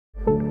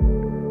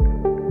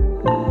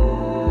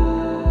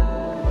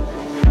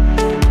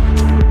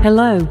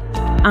Hello,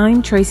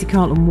 I'm Tracy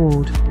Cartland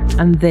Ward,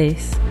 and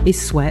this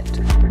is Sweat,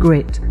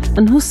 Grit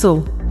and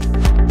Hustle.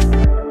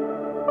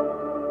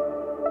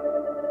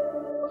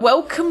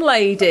 Welcome,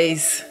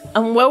 ladies,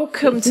 and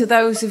welcome to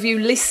those of you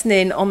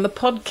listening on the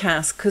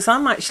podcast, because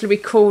I'm actually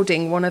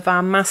recording one of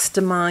our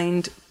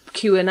mastermind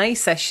Q&A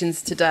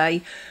sessions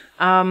today.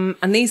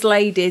 And these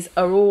ladies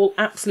are all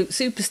absolute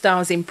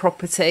superstars in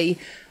property,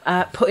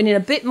 putting in a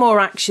bit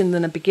more action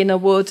than a beginner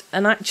would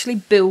and actually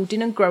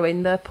building and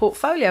growing their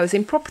portfolios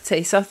in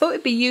property. So I thought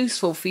it'd be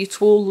useful for you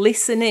to all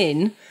listen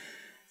in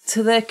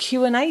to their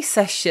Q&A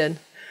session.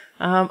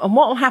 And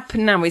what will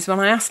happen now is when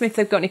I ask them if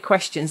they've got any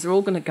questions, they're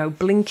all going to go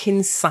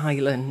blinking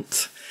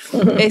silent.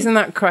 Isn't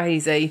that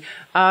crazy?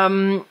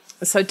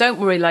 So don't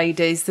worry,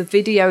 ladies. The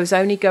video is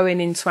only going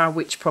into our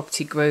Which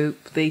Property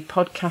group. The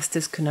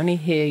podcasters can only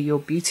hear your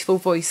beautiful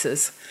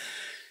voices.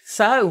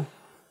 So,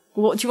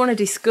 what do you want to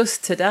discuss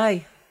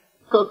today?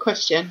 Got a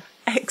question.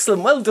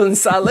 Excellent. Well done,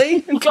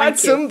 Sally. I'm glad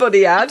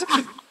somebody had.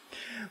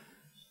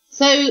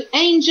 So,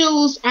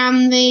 Angels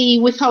and the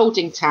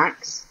withholding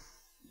tax.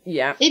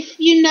 Yeah. If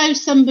you know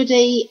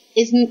somebody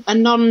isn't a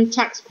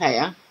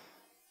non-taxpayer,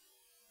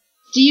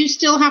 do you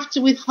still have to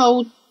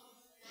withhold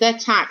their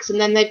tax and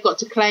then they've got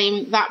to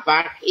claim that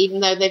back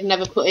even though they've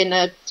never put in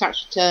a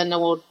tax return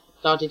or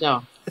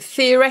da-di-da?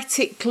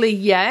 Theoretically,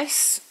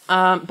 yes.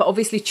 But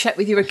obviously check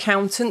with your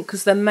accountant,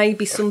 because there may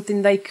be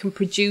something they can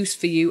produce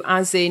for you,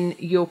 as in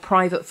your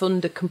private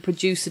funder can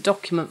produce a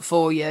document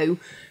for you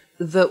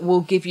that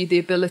will give you the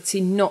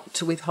ability not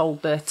to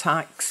withhold their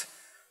tax.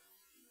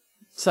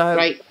 So,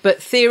 right.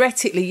 But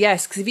theoretically,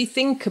 yes, because if you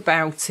think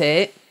about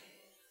it,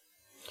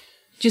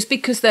 just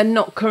because they're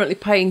not currently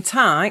paying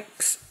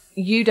tax,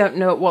 you don't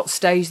know at what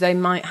stage they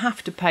might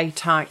have to pay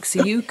tax.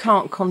 So you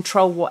can't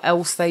control what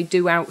else they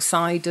do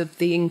outside of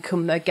the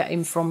income they're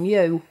getting from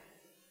you.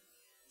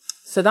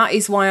 So that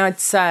is why I'd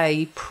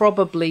say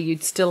probably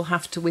you'd still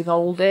have to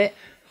withhold it,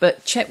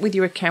 but check with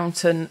your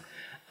accountant.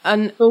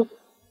 And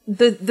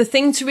the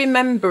thing to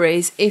remember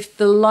is if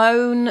the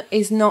loan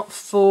is not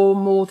for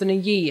more than a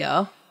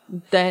year,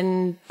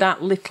 then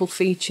that little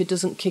feature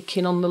doesn't kick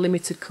in on the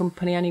limited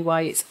company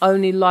anyway. It's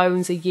only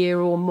loans a year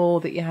or more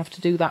that you have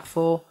to do that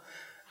for,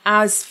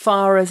 as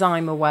far as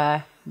I'm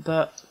aware.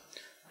 But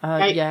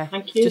yeah,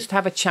 just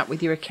have a chat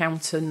with your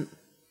accountant.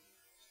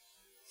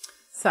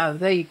 So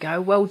there you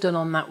go. Well done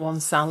on that one,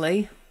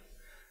 Sally.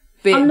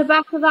 On the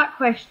back of that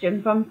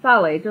question from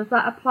Sally, does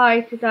that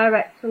apply to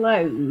direct to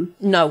loans?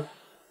 No.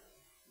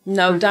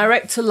 No,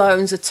 direct to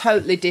loans are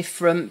totally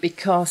different,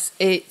 because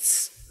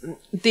it's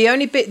the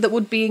only bit that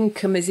would be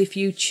income is if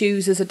you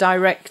choose as a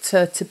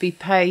director to be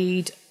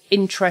paid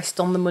interest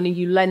on the money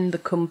you lend the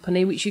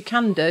company, which you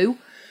can do.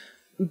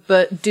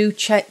 But do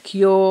check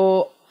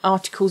your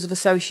articles of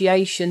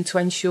association to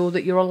ensure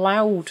that you're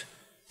allowed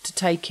to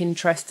take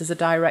interest as a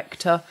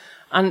director.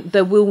 And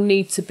there will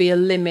need to be a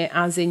limit,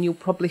 as in you'll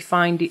probably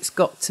find it's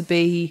got to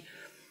be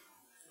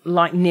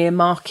like near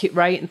market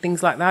rate and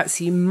things like that.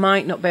 So you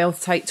might not be able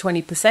to take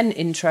 20%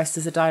 interest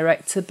as a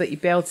director, but you'd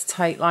be able to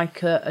take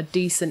like a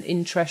decent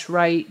interest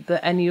rate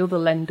that any other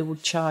lender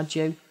would charge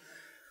you.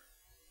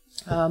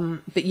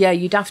 But yeah,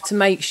 you'd have to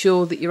make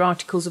sure that your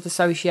articles of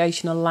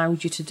association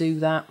allowed you to do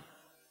that.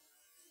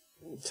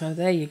 So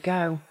there you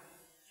go.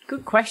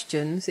 Good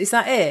questions. Is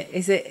that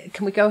it?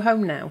 Can we go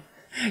home now?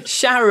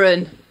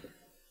 Sharon.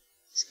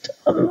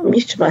 I'm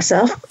used to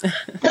myself.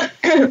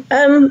 I've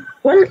been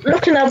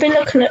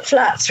looking at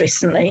flats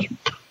recently,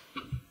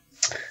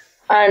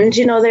 and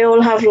they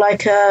all have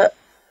like a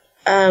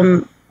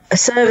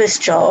service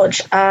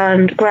charge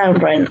and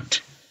ground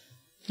rent.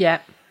 Yeah.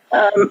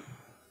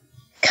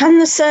 Can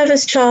the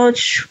service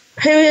charge?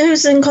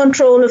 Who's in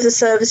control of the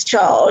service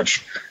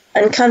charge,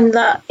 and can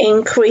that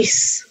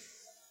increase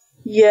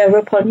year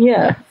upon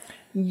year?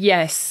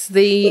 Yes.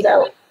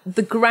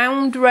 The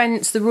ground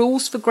rents, the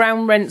rules for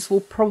ground rents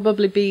will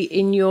probably be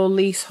in your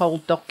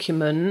leasehold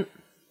document.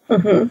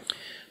 Mm-hmm.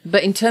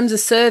 But in terms of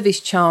service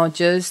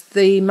charges,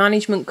 the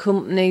management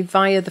company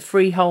via the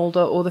freeholder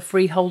or the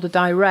freeholder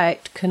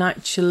direct can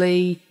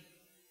actually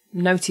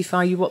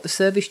notify you what the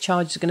service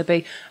charge is going to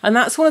be. And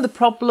that's one of the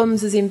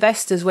problems as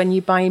investors when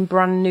you're buying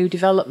brand new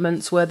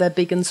developments where they're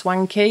big and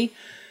swanky.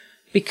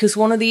 Because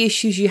one of the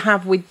issues you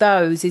have with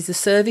those is the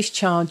service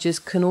charges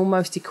can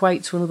almost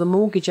equate to another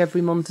mortgage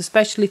every month,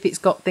 especially if it's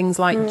got things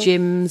like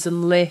gyms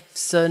and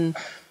lifts and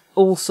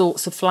all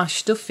sorts of flash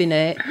stuff in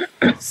it.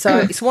 So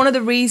it's one of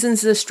the reasons,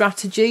 the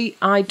strategy,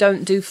 I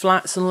don't do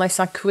flats unless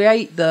I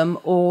create them,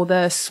 or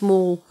they're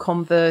small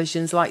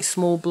conversions, like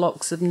small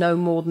blocks of no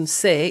more than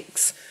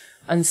 6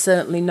 and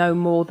certainly no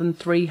more than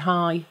 3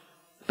 high.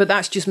 But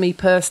that's just me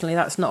personally.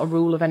 That's not a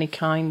rule of any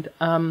kind.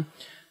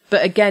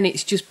 But again,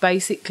 it's just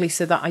basically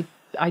so that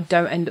I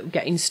don't end up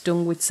getting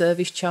stung with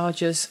service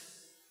charges.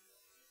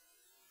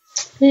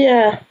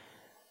 Yeah,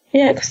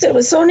 because it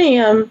was only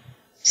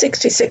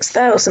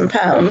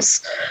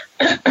 £66,000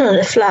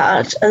 a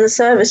flat, and the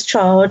service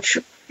charge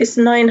is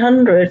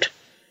 £900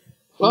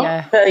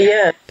 per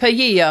year. Per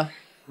year.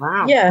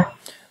 Wow. Yeah.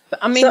 But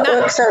I mean, so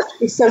that works out to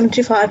be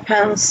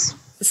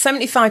 £75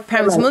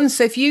 £75 a month.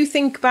 So if you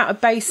think about a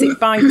basic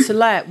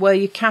buy-to-let where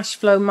your cash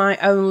flow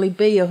might only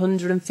be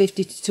 £150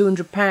 to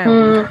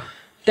 £200,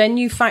 then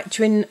you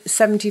factor in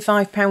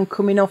 £75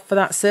 coming off for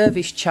that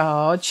service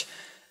charge,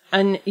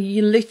 and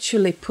you're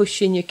literally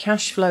pushing your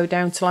cash flow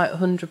down to like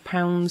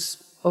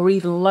 £100 or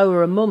even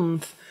lower a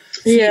month.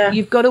 So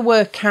you've got to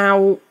work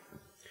out,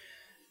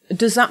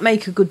 does that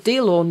make a good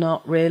deal or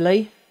not,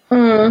 really?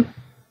 But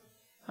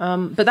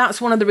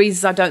that's one of the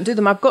reasons I don't do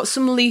them. I've got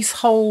some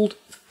leasehold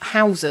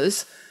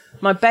houses.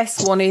 My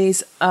best one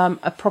is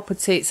a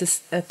property.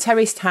 It's a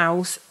terraced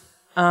house,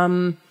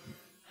 and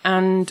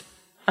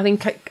I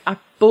think I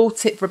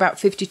bought it for about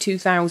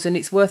 52,000.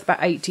 It's worth about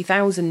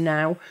 80,000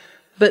 now.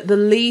 But the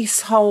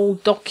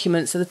leasehold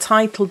documents, so the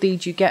title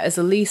deed you get as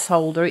a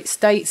leaseholder, it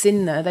states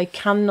in there they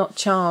cannot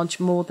charge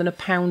more than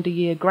 £1 a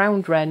year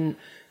ground rent,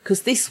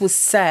 because this was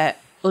set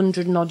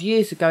 100 and odd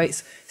years ago.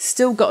 It's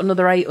still got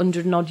another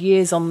 800 and odd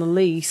years on the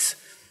lease.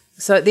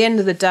 So at the end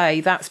of the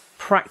day, that's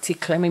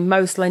practically, I mean,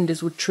 most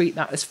lenders would treat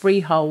that as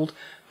freehold,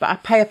 but I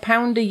pay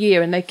 £1 a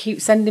year and they keep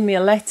sending me a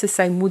letter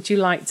saying, would you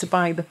like to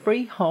buy the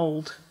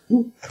freehold?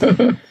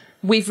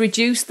 We've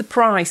reduced the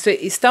price. So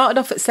it started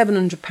off at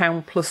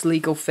 £700 plus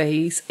legal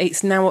fees.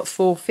 It's now at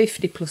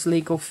 £450 plus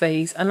legal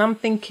fees. And I'm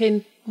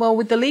thinking, well,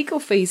 with the legal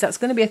fees, that's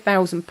going to be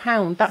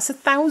 £1,000. That's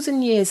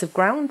 1,000 years of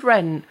ground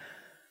rent.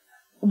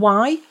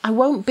 Why? I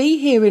won't be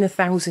here in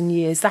 1,000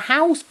 years. The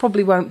house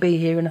probably won't be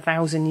here in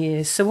 1,000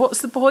 years. So what's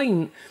the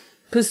point?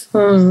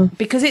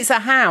 Because it's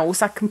a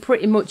house, I can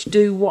pretty much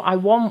do what I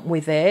want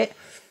with it,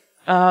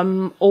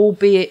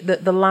 albeit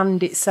that the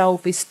land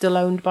itself is still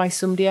owned by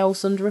somebody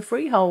else under a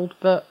freehold.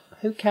 But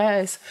who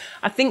cares?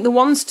 I think the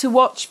ones to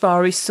watch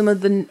for is some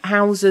of the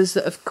houses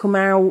that have come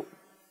out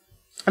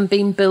and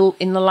been built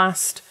in the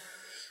last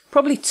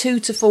probably 2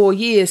 to 4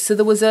 years. So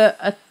there was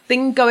a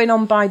thing going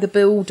on by the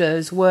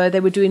builders where they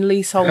were doing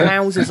leasehold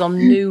houses on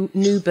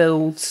new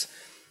builds.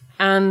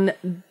 And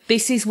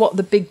this is what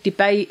the big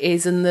debate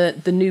is, and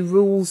the new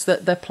rules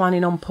that they're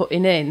planning on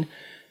putting in.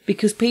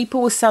 Because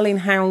people were selling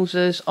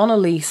houses on a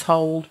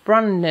leasehold,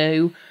 brand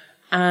new,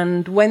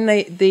 and when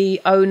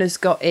the owners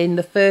got in,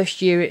 the first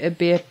year it would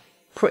be a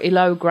pretty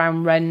low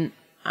ground rent,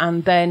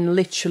 and then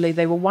literally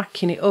they were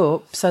whacking it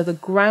up. So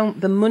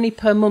the money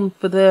per month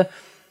for the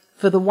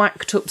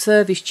whacked up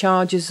service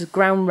charges,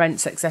 ground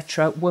rents,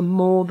 etc., were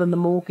more than the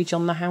mortgage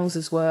on the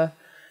houses were.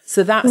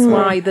 So that's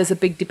why there's a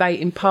big debate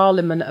in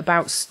Parliament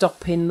about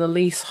stopping the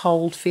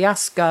leasehold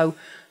fiasco.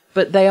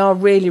 But they are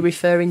really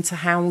referring to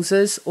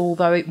houses,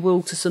 although it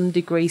will to some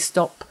degree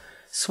stop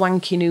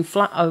swanky new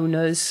flat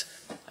owners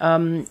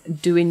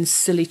doing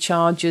silly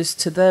charges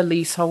to their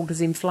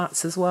leaseholders in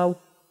flats as well.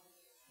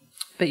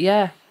 But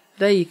yeah,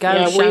 there you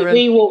go, Sharon.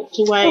 We walked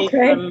away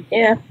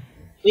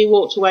we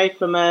walked away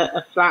from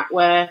a flat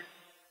where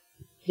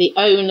the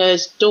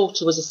owner's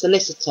daughter was a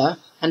solicitor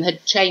and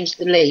had changed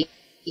the lease.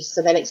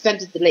 So they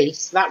extended the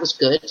lease. That was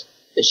good.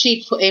 But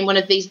she'd put in one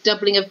of these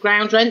doubling of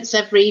ground rents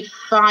every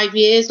 5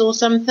 years or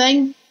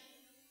something.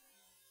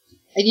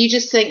 And you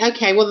just think,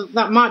 okay, well,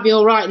 that might be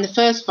all right in the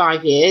first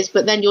 5 years,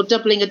 but then you're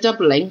doubling a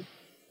doubling.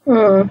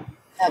 You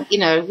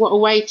know, what a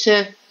way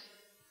to...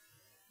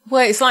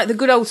 Well, it's like the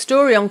good old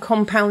story on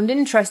compound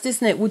interest,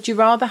 isn't it? Would you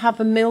rather have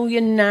 $1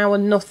 million now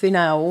and nothing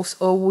else,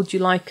 or would you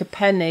like a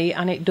penny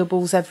and it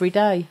doubles every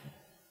day?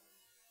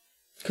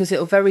 Because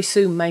it'll very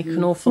soon make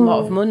an awful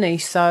lot of money.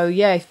 So,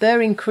 yeah, if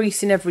they're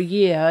increasing every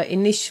year,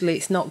 initially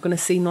it's not going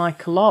to seem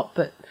like a lot,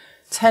 but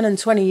 10 and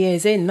 20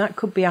 years in, that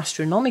could be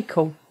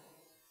astronomical.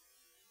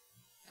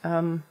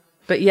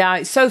 But, yeah,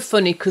 it's so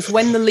funny because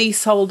when the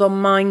leasehold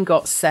on mine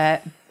got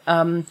set,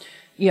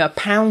 you know,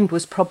 £1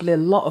 was probably a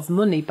lot of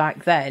money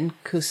back then,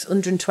 because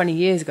 120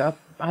 years ago,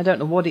 I don't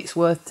know what it's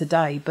worth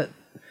today, but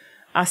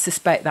I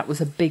suspect that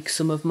was a big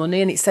sum of money.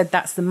 And it said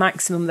that's the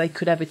maximum they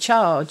could ever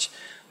charge.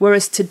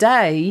 Whereas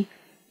today...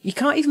 you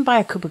can't even buy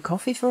a cup of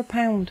coffee for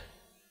 £1.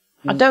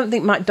 I don't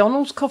think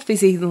McDonald's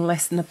coffee's even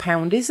less than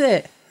 £1, is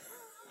it?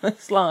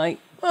 It's like,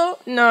 oh,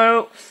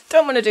 no,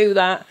 don't want to do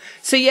that.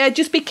 So, yeah,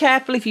 just be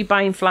careful if you're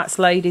buying flats,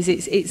 ladies.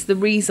 It's the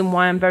reason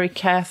why I'm very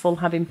careful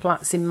having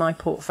flats in my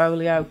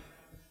portfolio.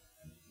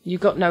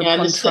 You've got no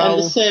control.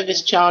 The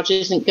service charge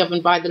isn't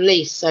governed by the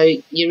lease, so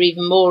you're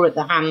even more at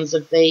the hands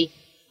of the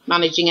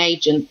managing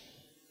agent.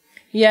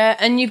 Yeah,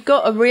 and you've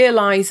got to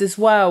realise as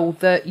well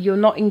that you're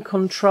not in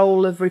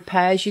control of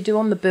repairs you do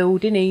on the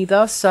building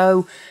either.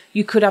 So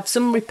you could have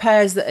some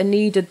repairs that are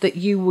needed that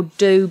you would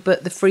do,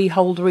 but the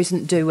freeholder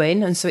isn't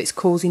doing, and so it's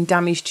causing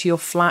damage to your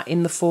flat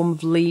in the form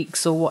of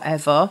leaks or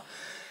whatever.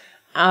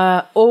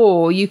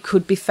 Or you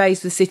could be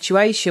faced with a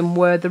situation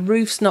where the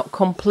roof's not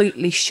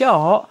completely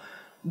shot,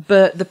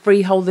 but the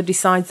freeholder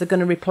decides they're going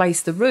to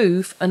replace the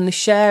roof, and the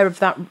share of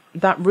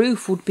that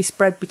roof would be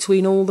spread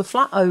between all the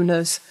flat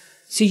owners.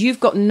 So you've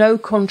got no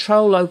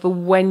control over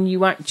when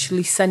you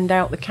actually send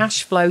out the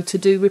cash flow to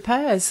do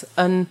repairs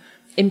and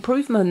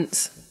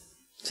improvements.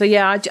 So,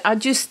 yeah, I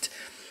just...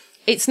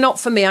 it's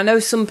not for me. I know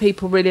some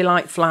people really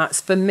like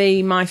flats. For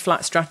me, my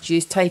flat strategy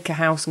is take a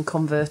house and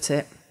convert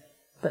it.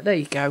 But there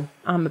you go.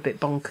 I'm a bit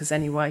bonkers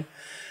anyway.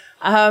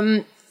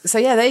 So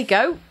yeah, there you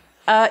go.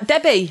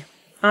 Debbie,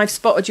 I've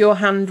spotted your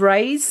hand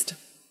raised.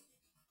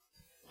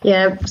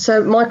 Yeah,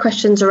 so my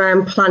question's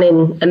around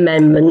planning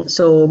amendments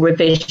or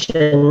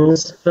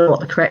revisions. I don't know what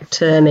the correct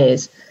term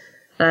is.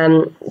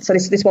 So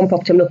this one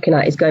property I'm looking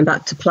at is going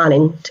back to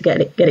planning to get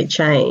it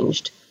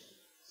changed.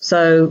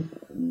 So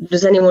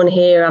does anyone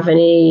here have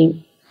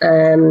any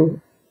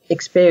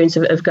experience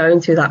of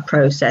going through that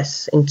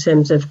process in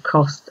terms of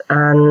cost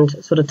and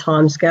sort of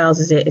timescales?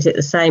 Is it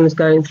the same as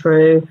going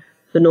through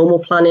the normal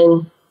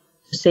planning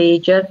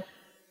procedure?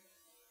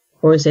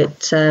 Or is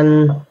it,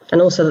 and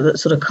also the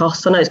sort of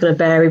cost? I know it's going to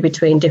vary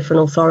between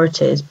different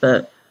authorities,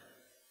 but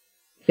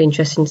it'd be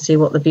interesting to see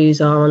what the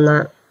views are on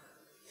that.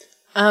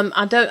 I'm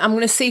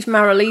going to see if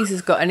Maralise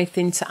has got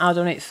anything to add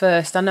on it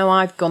first. I know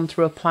I've gone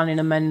through a planning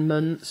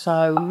amendment,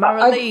 so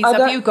Maralise,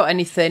 have you got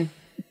anything?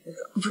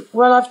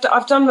 Well,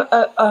 I've done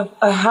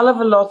a hell of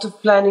a lot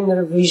of planning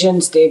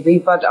revisions, Debbie,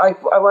 but I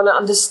want to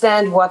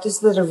understand what is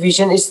the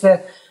revision.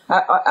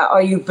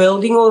 Are you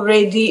building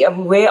already?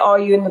 Where are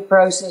you in the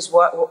process? Do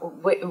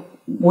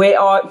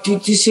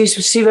you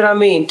see what I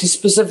mean? To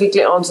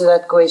specifically answer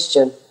that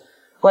question,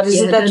 what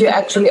is it that you're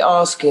actually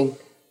asking?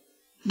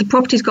 The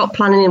property's got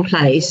planning in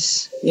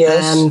place.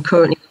 Yes.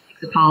 Currently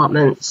 6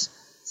 apartments.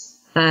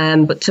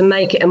 But to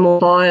make it a more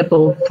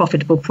viable,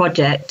 profitable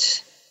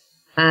project,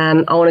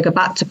 I want to go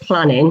back to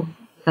planning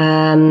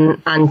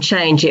and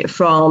change it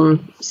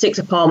from 6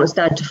 apartments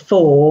down to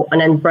 4,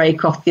 and then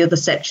break off the other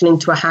section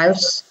into a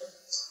house.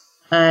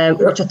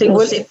 Which I think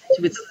will sit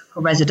with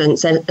local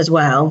residents as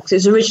well, because it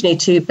was originally a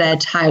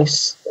 2-bed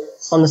house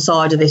on the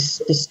side of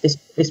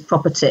this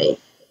property,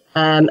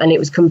 and it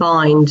was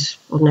combined,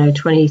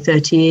 20,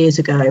 30 years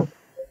ago.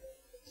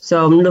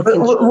 So I'm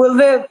looking. Will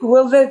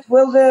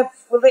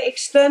the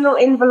external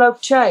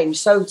envelope change?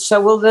 So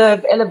will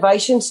the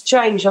elevations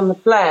change on the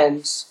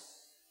plans?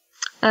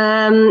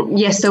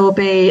 Yes, there will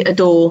be a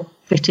door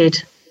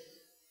fitted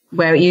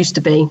where it used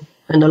to be.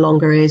 And no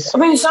longer is. I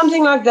mean,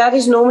 something like that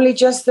is normally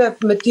just a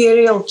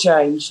material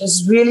change.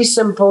 It's really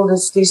simple.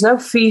 There's no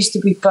fees to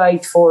be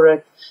paid for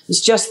it.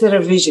 It's just the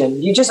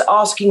revision. You're just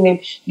asking them,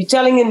 you're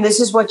telling them this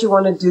is what you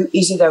want to do.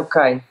 Is it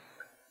okay?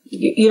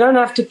 You don't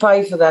have to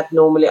pay for that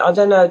normally. I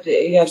don't know.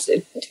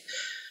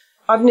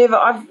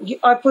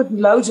 I put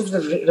loads of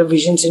the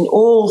revisions in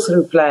all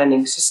through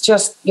plannings. It's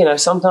just,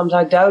 sometimes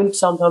I don't,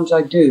 sometimes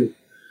I do.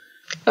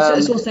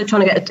 It's also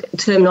trying to get a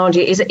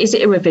terminology. Is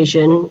it a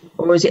revision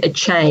or is it a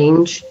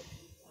change?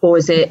 Or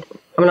is it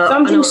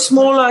something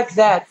small like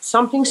that?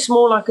 Something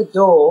small like a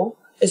door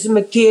is a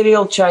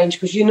material change,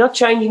 because you're not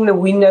changing the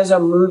windows or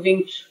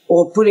moving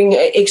or putting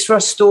an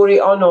extra story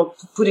on or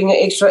putting an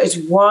extra. It's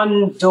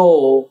one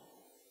door.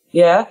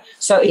 Yeah.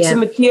 So it's a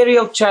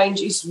material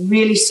change. It's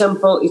really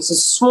simple. It's a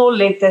small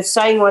letter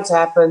saying what's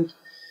happened,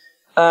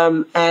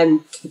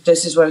 and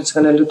this is what it's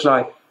going to look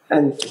like,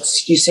 and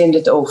you send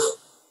it off.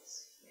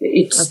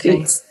 It's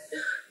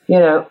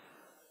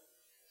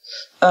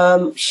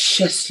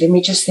let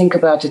me just think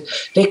about it.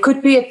 There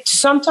could be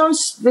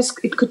sometimes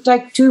it could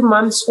take 2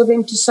 months for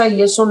them to say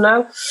yes or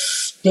no.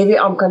 Debbie,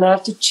 I'm going to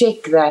have to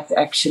check that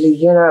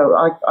actually.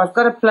 I've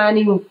got a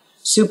planning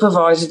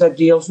supervisor that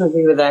deals with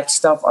me with that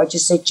stuff. I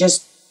just said,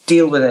 just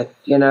deal with it,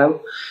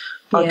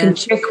 I can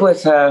check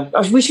with her.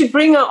 We should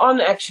bring her on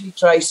actually,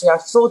 Tracy. I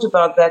thought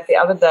about that the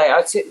other day.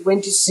 I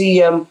went to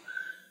see,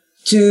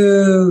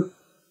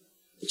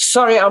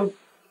 sorry,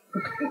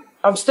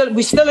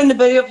 we're still in the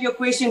middle of your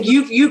question.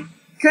 You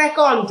crack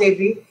on,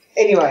 Debbie.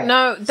 Anyway,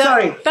 no,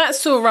 sorry.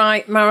 That's all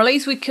right,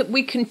 Maralise.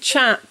 We can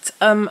chat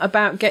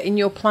about getting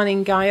your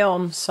planning guy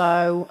on.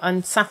 So,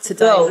 and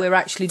Saturday we're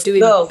actually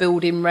doing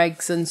building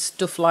regs and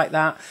stuff like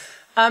that.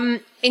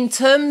 In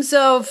terms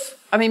of,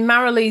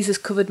 Maralise has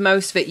covered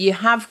most of it. You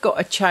have got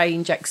a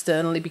change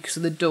externally because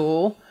of the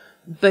door,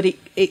 but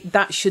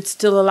that should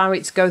still allow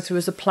it to go through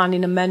as a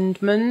planning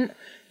amendment.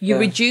 You're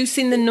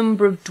reducing the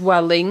number of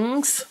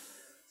dwellings,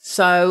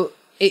 so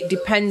it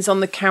depends on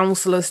the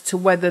council as to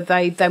whether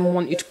they then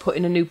want you to put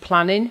in a new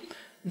planning.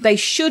 They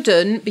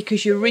shouldn't,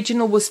 because your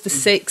original was for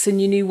 6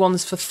 and your new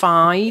one's for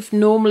 5.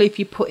 Normally, if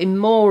you put in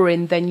more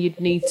in, then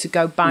you'd need to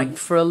go back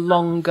for a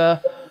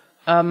longer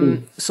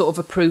sort of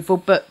approval.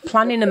 But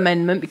planning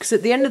amendment, because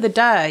at the end of the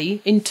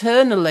day,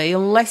 internally,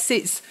 unless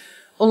it's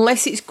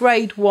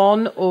grade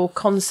 1 or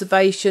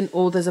conservation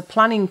or there's a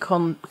planning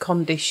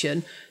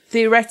condition,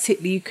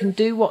 theoretically you can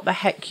do what the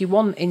heck you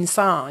want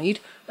inside,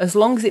 as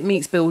long as it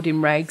meets building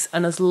regs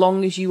and as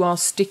long as you are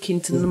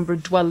sticking to the number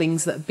of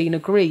dwellings that have been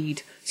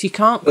agreed. So you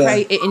can't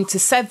create it into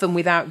 7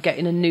 without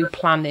getting a new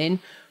planning,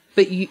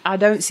 but I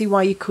don't see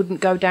why you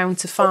couldn't go down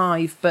to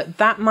 5. But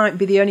that might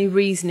be the only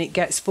reason it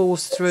gets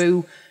forced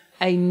through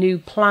a new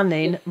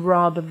planning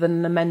rather than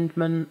an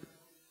amendment.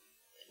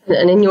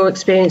 And in your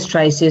experience,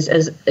 Tracy,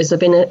 has there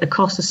been a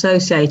cost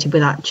associated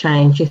with that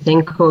change, you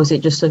think, or is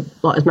it just,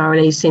 like as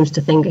Maralise seems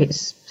to think,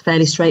 it's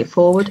fairly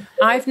straightforward?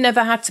 I've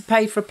never had to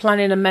pay for a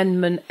planning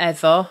amendment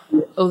ever,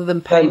 other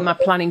than paying my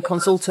planning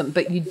consultant,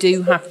 but you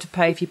do have to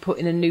pay if you put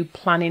in a new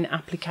planning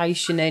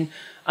application in.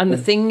 And the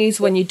thing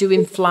is, when you're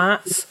doing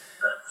flats,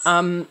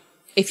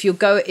 if you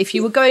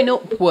were going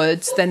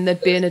upwards, then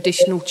there'd be an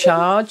additional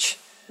charge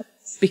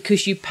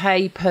because you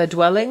pay per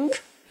dwelling.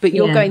 But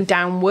you're going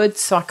downwards,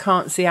 so I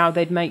can't see how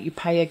they'd make you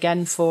pay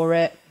again for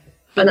it.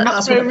 But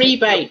not for a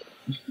rebate.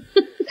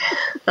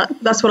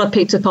 That's what I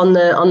picked up on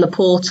the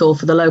portal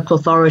for the local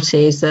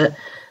authorities. That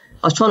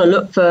I was trying to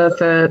look for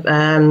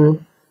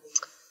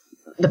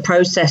the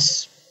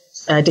process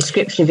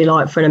description, if you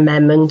like, for an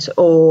amendment, and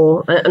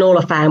all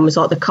I found was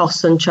like the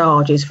costs and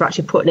charges for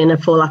actually putting in a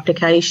full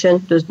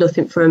application. There's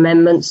nothing for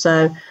amendments,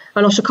 and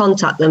I should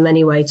contact them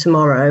anyway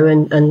tomorrow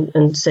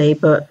and see.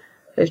 But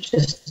it's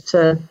just.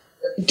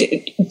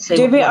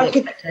 Debbie, I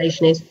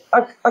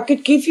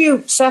could give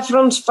you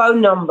Saffron's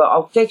phone number.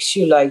 I'll text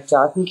you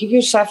later. I can give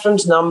you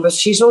Saffron's number.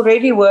 She's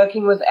already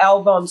working with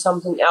Alba on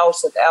something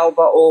else at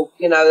Alba, or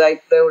they're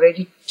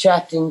already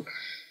chatting.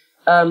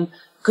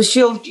 Because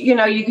she'll,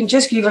 you can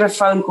just give her a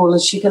phone call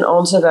and she can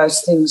answer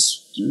those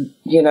things.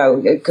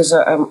 Because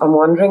I'm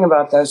wondering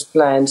about those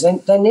plans.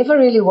 They're never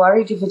really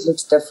worried if it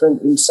looks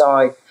different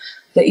inside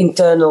the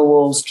internal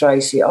walls,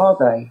 Tracy, are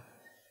they?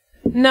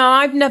 No,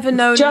 I've never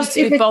known just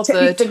to be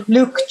bothered. If the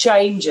look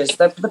changes.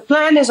 The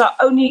planners they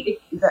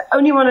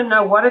only want to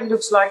know what it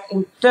looks like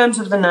in terms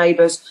of the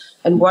neighbours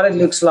and what it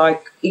looks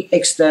like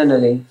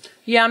externally.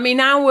 Yeah, I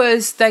mean,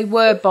 ours, they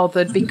were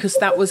bothered because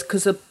that was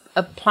because of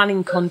a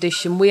planning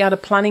condition. We had a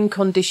planning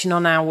condition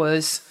on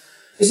ours.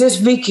 Is this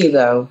Vicky,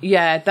 though?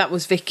 Yeah, that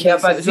was Vicky. Yeah,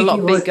 so but it was Vicky a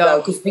lot bigger.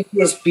 Because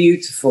Vicky is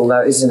beautiful,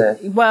 though, isn't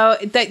it? Well,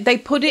 they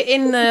put it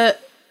in the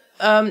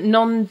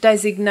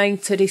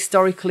non-designated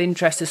historical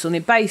interest or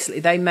something.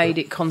 Basically, they made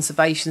it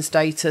conservation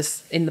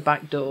status in the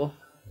back door.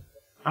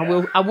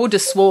 I would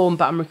have sworn,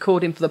 but I'm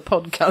recording for the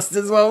podcast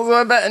as well, so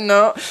I better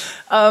not.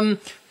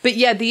 But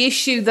yeah, the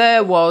issue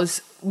there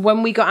was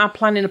when we got our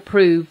planning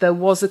approved, there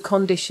was a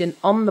condition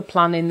on the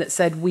planning that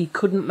said we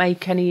couldn't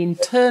make any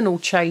internal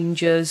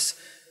changes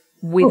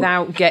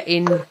without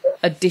getting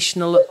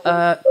additional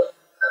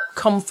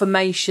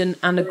confirmation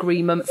and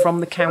agreement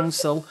from the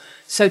council.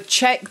 So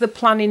check the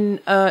planning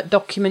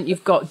document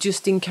you've got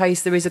just in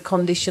case there is a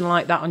condition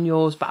like that on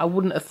yours, but I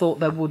wouldn't have thought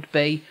there would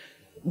be.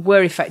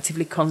 We're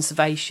effectively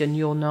conservation,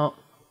 you're not.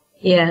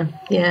 Yeah.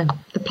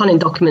 The planning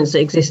documents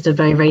that exist are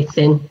very, very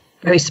thin,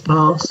 very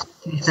sparse,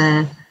 to be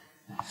fair.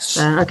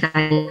 So,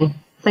 okay,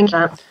 thank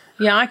you.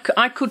 Yeah,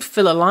 I could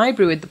fill a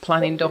library with the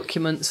planning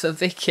documents for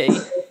Vicky.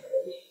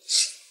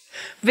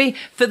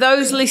 For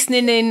those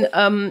listening in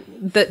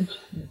that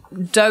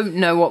don't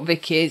know what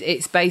Vicky is,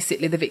 it's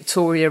basically the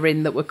Victoria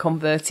Inn that we're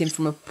converting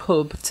from a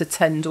pub to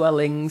 10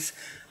 dwellings.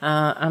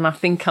 And I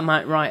think I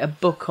might write a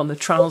book on the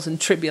trials and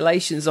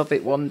tribulations of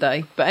it one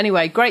day. But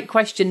anyway, great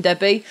question,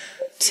 Debbie.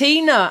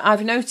 Tina,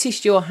 I've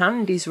noticed your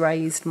hand is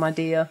raised, my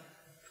dear.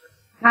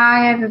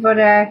 Hi,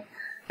 everybody.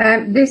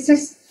 This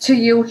is to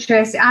you,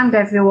 Tracy, and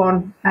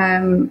everyone.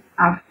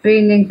 I've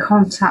been in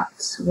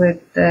contact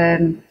with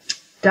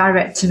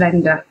direct to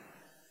vendor.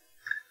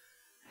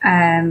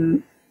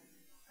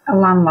 A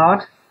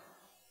landlord.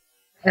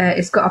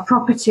 It's got a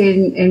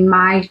property in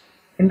my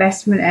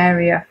investment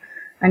area,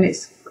 and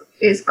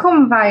it's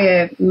come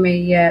via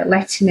me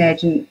letting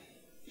agent.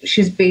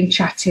 She's been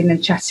chatting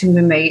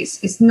with me.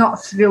 It's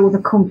not through the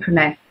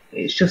company.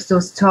 It's just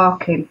us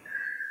talking.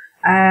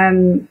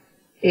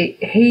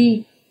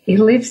 He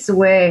lives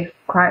away,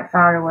 quite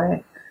far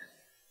away.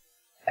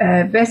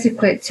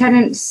 Basically,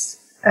 tenants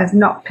have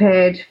not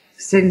paid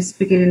since the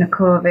beginning of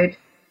COVID.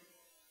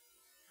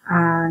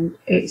 And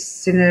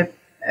it's in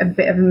a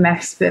bit of a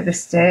mess, bit of a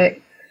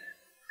state.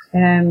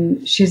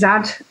 She's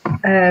had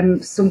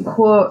some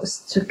quotes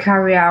to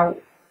carry out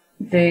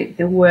the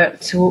work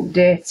to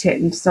update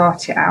it and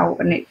sort it out,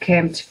 and it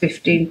came to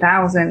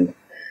 15,000.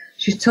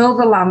 She told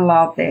the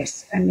landlord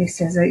this, and he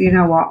says, you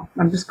know what,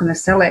 I'm just going to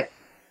sell it.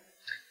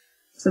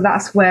 So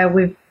that's where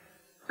we've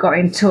got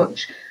in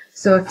touch.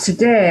 So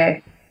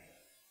today,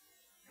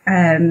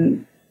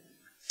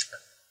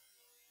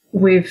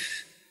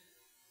 we've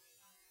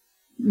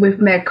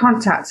made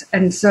contact,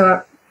 and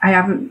so I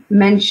haven't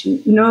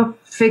mentioned, no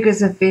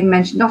figures have been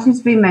mentioned,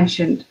 nothing's been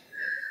mentioned.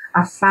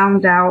 I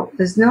found out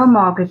there's no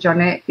mortgage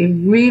on it. He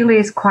really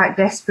is quite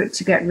desperate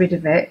to get rid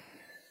of it.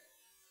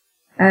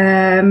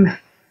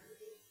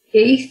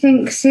 He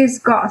thinks he's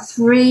got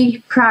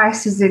three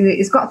prices in it.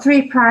 He's got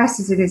three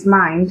prices in his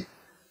mind.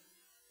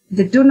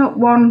 The done-up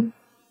one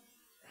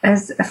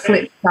as a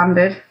flip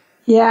standard.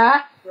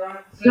 Yeah.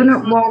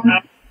 Done-up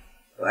one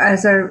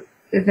as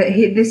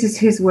this is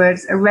his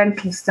words, a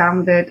rental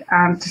standard,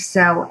 and to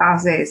sell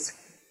as is.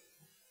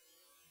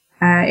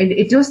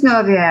 He does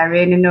know the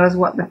area and he knows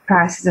what the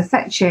prices are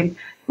fetching.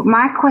 But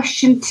my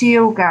question to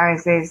you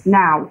guys is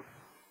now,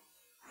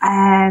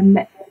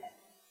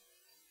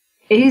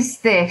 is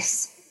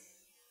this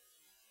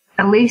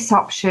a lease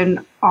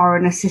option or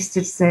an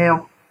assisted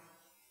sale?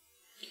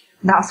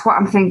 That's what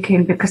I'm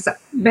thinking, because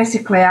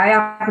basically I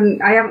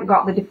haven't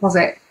got the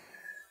deposit.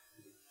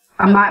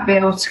 I might be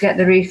able to get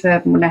the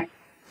refurb money,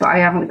 but I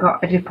haven't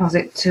got a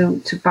deposit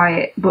to buy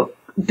it. But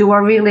do I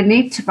really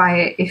need to buy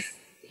it if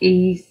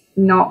he's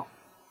not,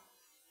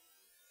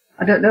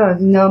 I don't know,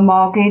 no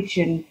mortgage,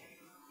 and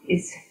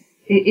is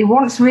he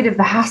wants rid of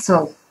the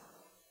hassle.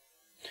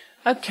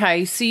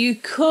 Okay, so you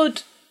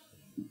could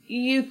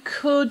get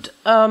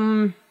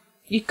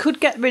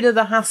rid of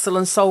the hassle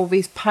and solve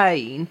his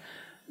pain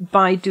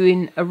by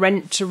doing a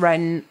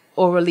rent-to-rent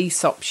or a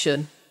lease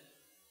option.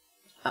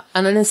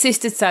 And an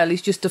assisted sale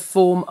is just a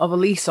form of a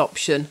lease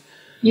option.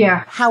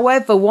 Yeah.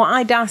 However, what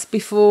I'd ask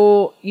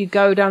before you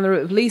go down the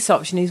route of lease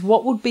option is,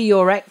 what would be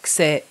your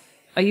exit?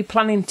 Are you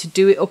planning to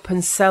do it up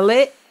and sell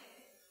it?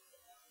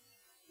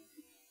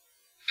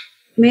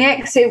 My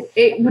exit,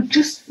 it would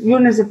just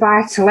run as a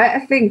buy-to-let,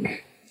 I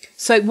think.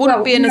 So it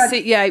wouldn't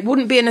it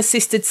wouldn't be an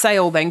assisted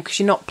sale then, because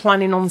you're not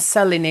planning on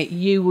selling it.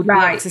 You would be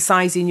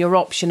exercising your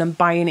option and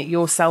buying it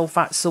yourself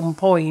at some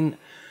point.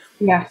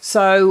 Yeah.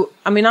 So,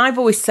 I mean, I've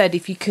always said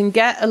if you can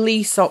get a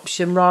lease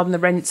option rather than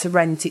a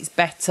rent-to-rent, it's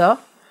better,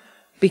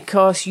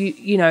 because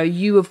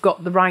you have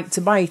got the right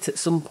to buy it at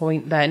some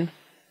point then.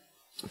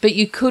 But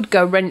you could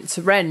go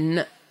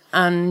rent-to-rent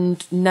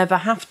and never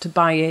have to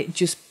buy it,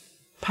 just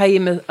pay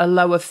him a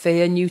lower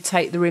fee and you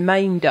take the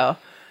remainder.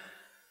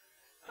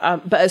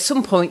 But at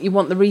some point, you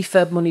want the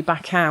refurb money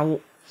back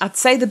out. I'd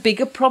say the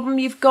bigger problem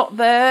you've got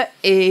there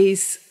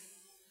is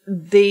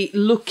the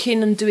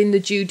looking and doing the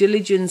due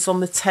diligence on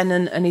the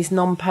tenant and his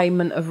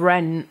non-payment of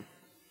rent,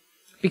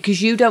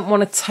 because you don't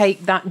want to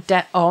take that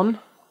debt on.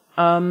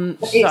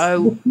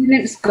 The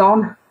tenant's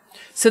gone.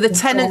 So the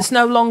tenant's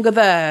no longer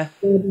there.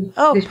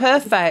 Oh,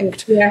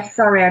 perfect. Yeah,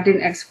 sorry, I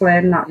didn't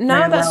explain that.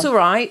 No, that's all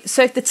right.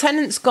 So if the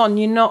tenant's gone,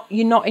 you're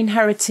not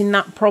inheriting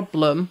that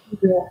problem.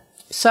 Yeah.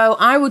 So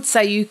I would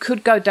say you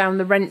could go down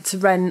the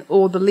rent-to-rent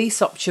or the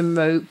lease option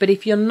route, but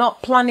if you're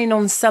not planning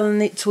on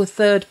selling it to a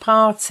third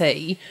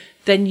party,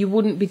 then you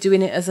wouldn't be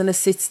doing it as an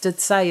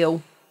assisted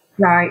sale.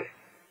 Right.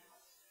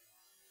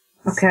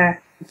 Okay.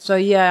 So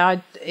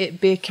yeah, it'd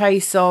be a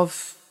case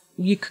of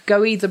you could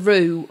go either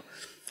route.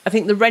 I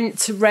think the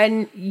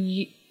rent-to-rent,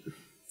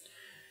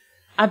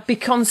 I'd be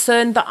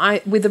concerned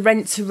that with the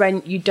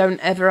rent-to-rent you don't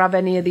ever have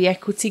any of the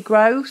equity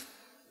growth.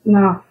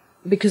 No.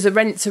 Because a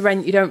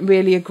rent-to-rent, you don't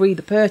really agree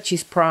the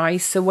purchase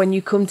price. So when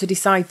you come to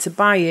decide to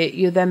buy it,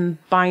 you're then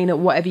buying at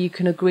whatever you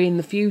can agree in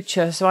the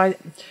future. So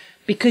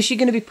because you're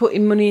going to be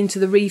putting money into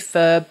the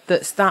refurb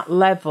that's that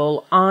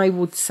level, I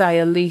would say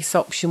a lease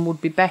option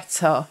would be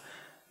better.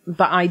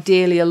 But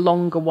ideally a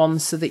longer one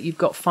so that you've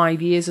got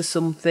 5 years or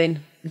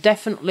something.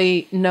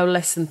 Definitely no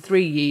less than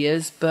 3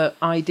 years, but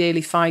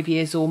ideally 5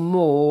 years or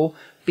more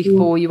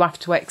before you have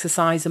to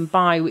exercise and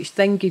buy, which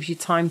then gives you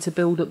time to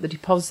build up the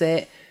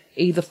deposit,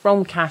 either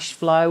from cash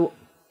flow,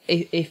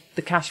 if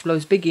the cash flow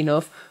is big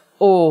enough,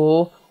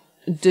 or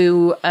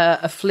do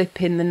a flip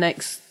in the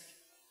next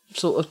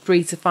sort of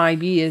 3 to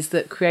 5 years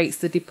that creates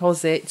the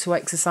deposit to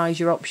exercise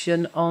your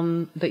option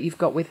on that you've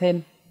got with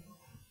him.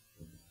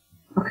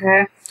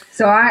 Okay.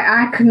 So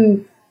I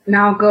can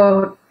now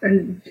go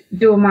and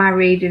do my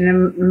reading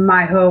and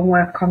my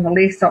homework on the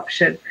lease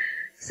option.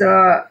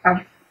 So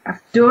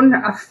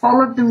I've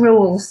followed the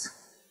rules.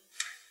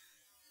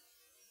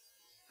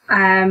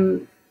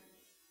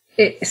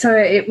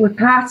 It was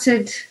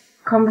parted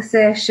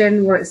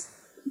conversation where it's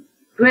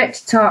great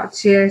to talk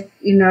to you,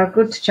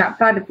 good to chat,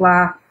 blah, blah,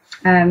 blah.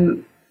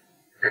 Can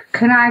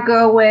I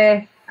go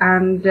away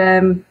and,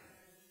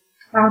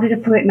 how did I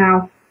put it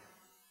now?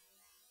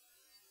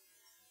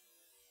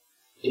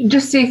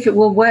 Just see if it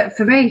will work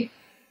for me.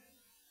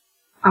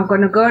 I'm going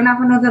to go and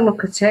have another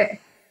look at it.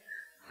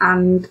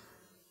 And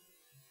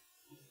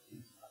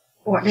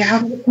how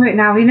do I put it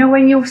now?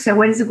 When you say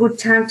when's a good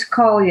time to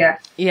call you?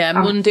 Yeah,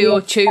 Monday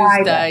or Tuesday.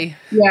 Friday.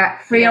 Yeah,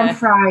 free on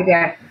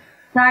Friday.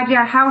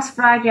 How's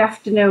Friday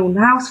afternoon?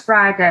 How's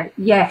Friday?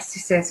 Yes, he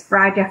says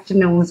Friday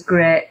afternoon's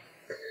great.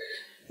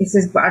 He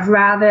says, but I'd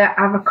rather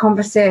have a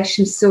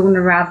conversation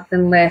sooner rather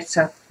than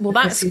later. Well,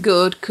 that's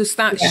good, because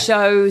that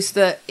shows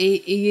that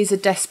he is a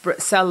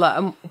desperate seller.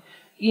 And,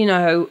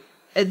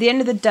 at the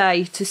end of the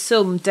day, to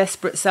some,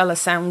 desperate seller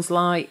sounds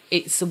like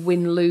it's a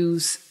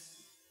win-lose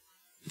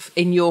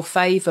in your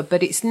favour,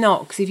 but it's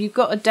not, because if you've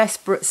got a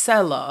desperate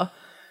seller,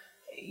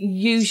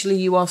 usually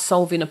you are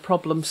solving a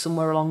problem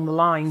somewhere along the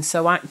line.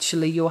 So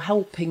actually, you're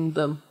helping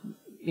them,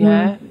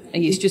 and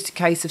it's just a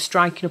case of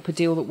striking up a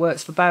deal that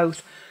works for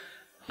both.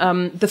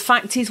 The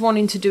fact he's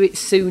wanting to do it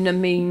sooner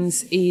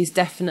means he is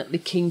definitely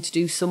keen to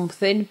do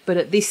something, but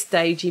at this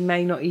stage he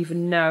may not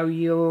even know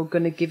you're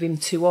going to give him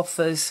 2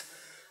 offers,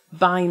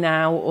 buy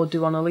now or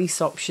do on a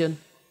lease option.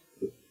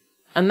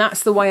 And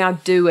that's the way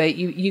I'd do it.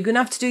 You're going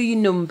to have to do your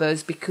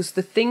numbers, because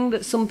the thing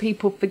that some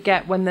people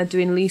forget when they're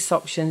doing lease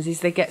options is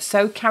they get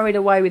so carried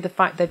away with the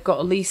fact they've got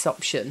a lease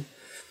option,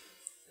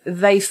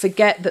 they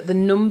forget that the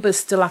numbers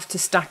still have to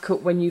stack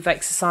up when you've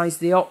exercised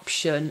the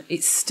option.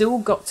 It's still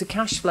got to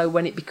cash flow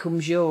when it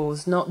becomes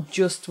yours, not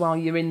just while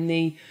you're in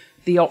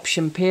the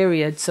option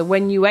period. So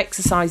when you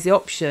exercise the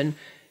option,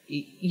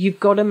 you've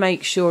got to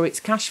make sure it's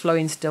cash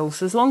flowing still.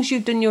 So as long as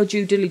you've done your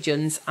due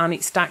diligence and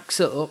it stacks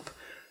up,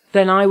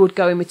 then I would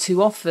go in with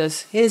 2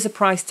 offers. Here's a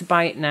price to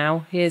buy it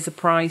now. Here's a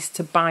price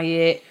to buy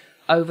it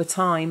over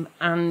time.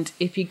 And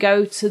if you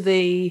go to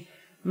the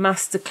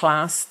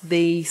masterclass,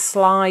 the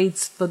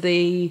slides for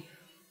the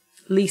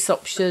lease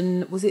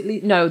option, was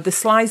it? No, the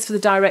slides for the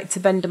direct to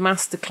vendor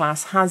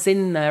masterclass has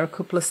in there a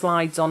couple of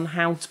slides on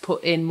how to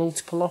put in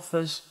multiple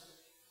offers.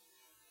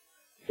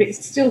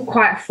 It's still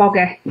quite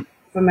foggy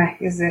for me,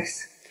 is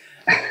this?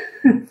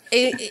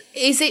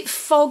 Is it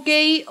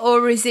foggy,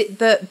 or is it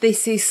that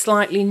this is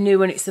slightly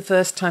new and it's the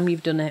first time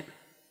you've done it?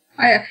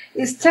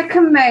 It's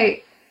taken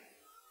me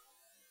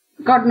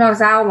God knows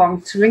how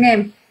long to ring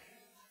him.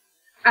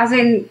 As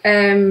in,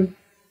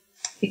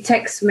 he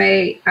texts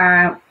me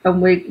and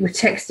we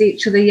texted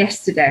each other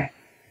yesterday,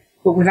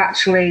 but we've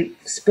actually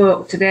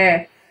spoke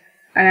today.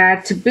 And I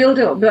had to build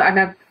it up,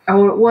 and I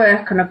was at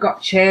work and I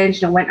got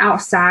changed and I went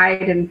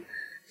outside and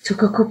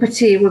took a cup of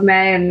tea with me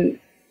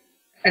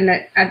and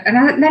then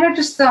I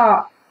just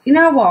thought, you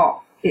know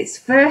what? It's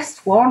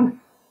first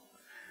one.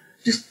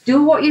 Just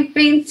do what you've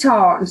been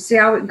taught and see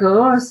how it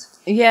goes.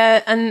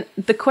 Yeah, and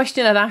the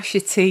question I'd ask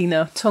you,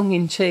 Tina, tongue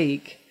in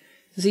cheek,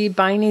 is, are you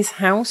buying his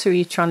house or are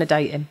you trying to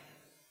date him?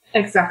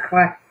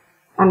 Exactly.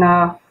 I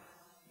know.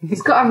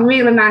 He's got a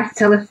really nice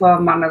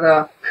telephone manner,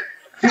 though.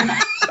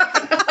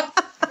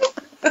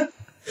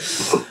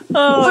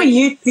 Oh, for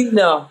you,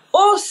 Tina.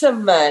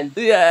 Awesome, man.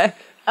 Yeah.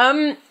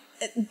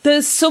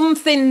 There's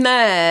something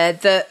there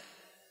that,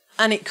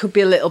 and it could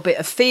be a little bit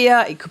of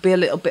fear, it could be a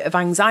little bit of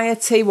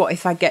anxiety. What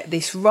if I get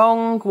this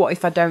wrong? What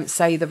if I don't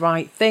say the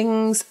right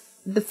things?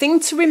 The thing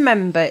to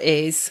remember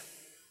is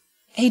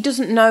he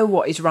doesn't know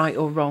what is right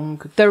or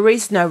wrong. There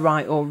is no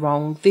right or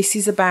wrong. This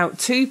is about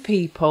two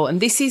people,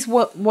 and this is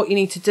what you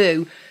need to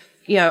do.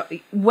 You know,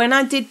 when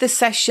I did the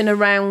session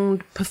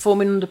around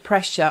performing under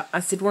pressure, I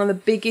said one of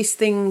the biggest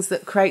things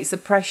that creates the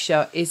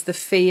pressure is the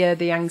fear,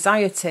 the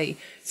anxiety.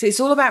 So it's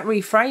all about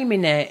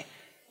reframing it.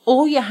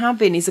 All you're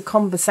having is a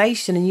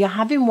conversation, and you're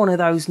having one of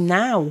those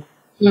now.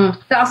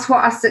 That's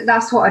what I said.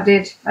 That's what I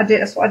did.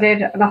 That's what I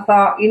did. And I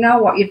thought, you know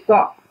what? You've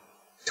got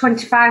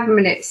 25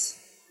 minutes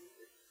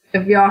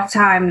of your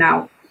time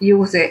now.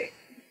 Use it.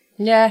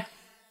 Yeah.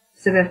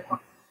 Instead of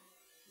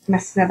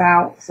messing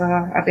about. So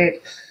I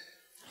did.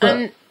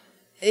 But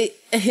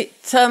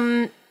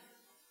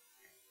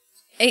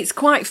it's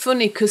quite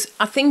funny because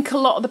I think a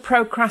lot of the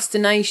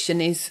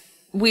procrastination is,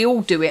 we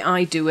all do it,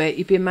 I do it.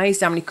 You'd be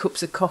amazed how many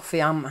cups of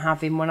coffee I'm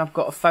having when I've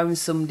got to phone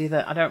somebody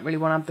that I don't really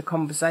want to have the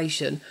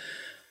conversation.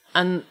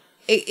 And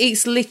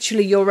it's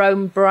literally your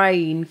own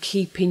brain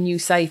keeping you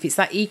safe. It's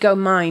that ego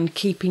mind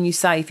keeping you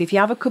safe. If you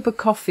have a cup of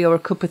coffee or a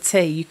cup of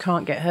tea, you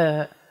can't get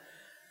hurt.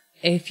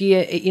 If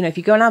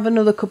you go and have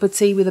another cup of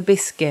tea with a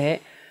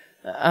biscuit,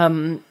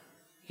 that'll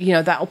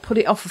put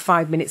it off for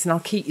 5 minutes and I'll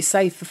keep you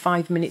safe for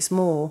 5 minutes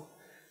more.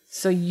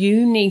 So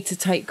you need to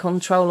take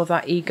control of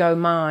that ego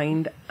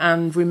mind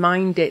and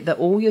remind it that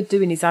all you're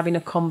doing is having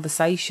a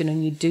conversation,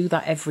 and you do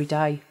that every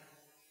day.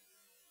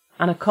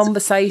 And a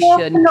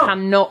conversation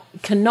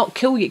cannot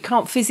kill you. It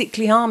can't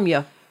physically harm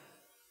you.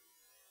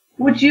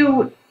 Would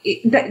you,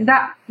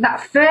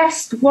 that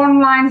first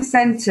one-line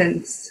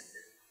sentence,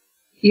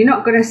 you're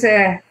not going to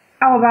say,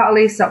 how about a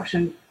lease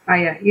option, are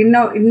you?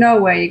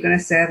 No way you're going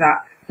to say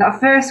that.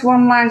 That first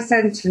one-line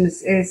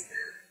sentence is,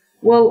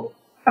 well,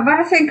 I've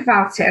had to think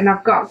about it and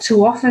I've got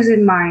two offers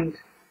in mind.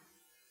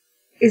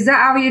 Is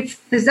that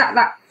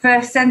that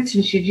first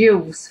sentence you'd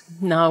use?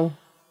 No.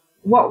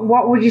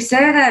 What would you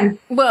say then?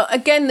 Well,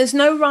 again, there's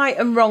no right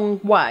and wrong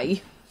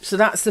way. So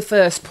that's the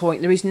first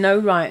point. There is no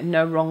right and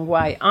no wrong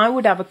way. I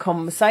would have a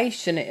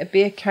conversation. It'd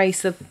be a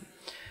case of,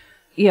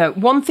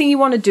 one thing you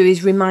want to do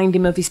is remind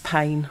him of his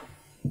pain.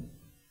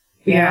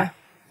 Yeah.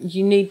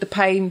 You need the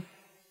pain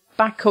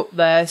back up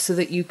there so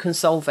that you can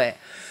solve it.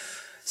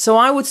 So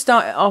I would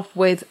start it off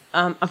with,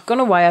 I've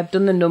gone away, I've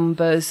done the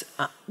numbers,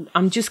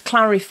 I'm just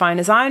clarifying.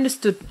 As I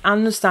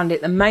understand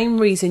it, the main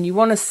reason you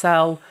want to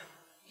sell,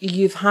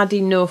 you've had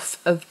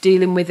enough of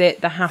dealing with it,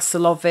 the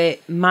hassle of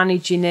it,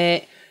 managing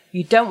it,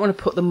 you don't want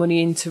to put the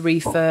money in to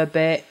refurb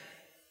it.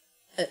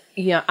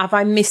 Have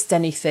I missed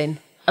anything?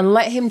 And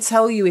let him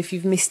tell you if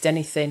you've missed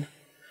anything.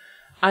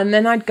 And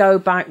then I'd go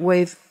back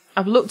with,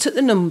 I've looked at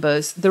the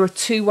numbers, there are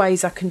two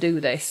ways I can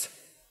do this.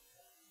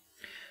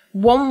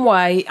 One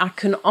way, I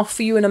can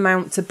offer you an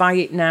amount to buy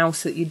it now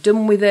so that you're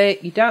done with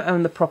it, you don't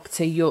own the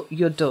property,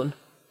 you're done.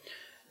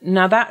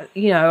 Now that,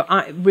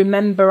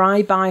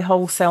 I buy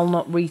wholesale,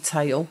 not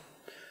retail.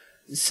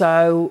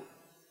 So,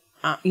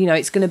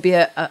 it's going to be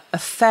a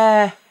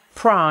fair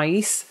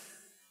price,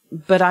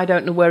 but I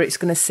don't know where it's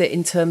going to sit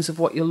in terms of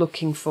what you're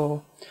looking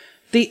for.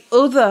 The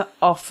other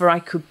offer I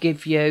could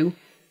give you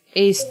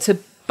is to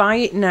buy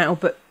it now,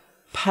 but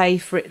pay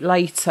for it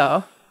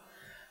later.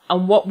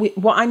 And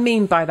what I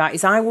mean by that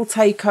is I will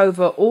take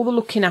over all the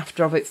looking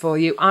after of it for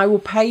you. I will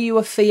pay you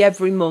a fee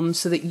every month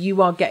so that you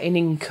are getting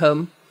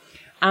income.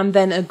 And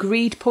then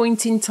agreed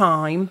point in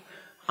time,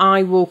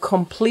 I will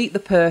complete the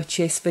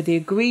purchase for the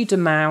agreed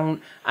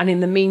amount. And in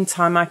the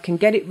meantime, I can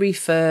get it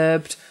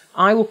refurbed.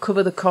 I will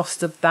cover the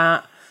cost of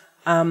that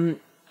and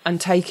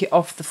take it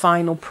off the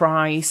final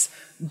price.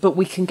 But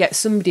we can get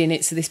somebody in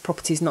it so this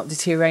property is not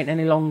deteriorating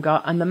any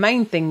longer. And the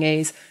main thing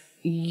is,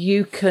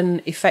 you can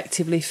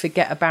effectively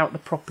forget about the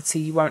property.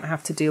 You won't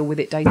have to deal with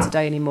it day to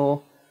day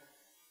anymore.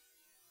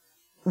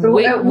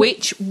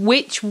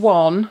 Which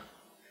one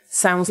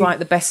sounds like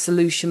the best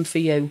solution for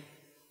you?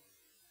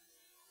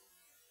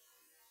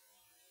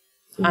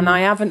 And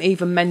I haven't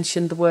even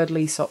mentioned the word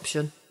lease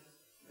option.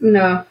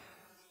 No.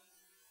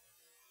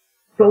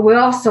 But we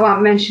also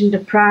haven't mentioned the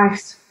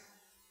price,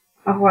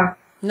 have we?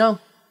 No.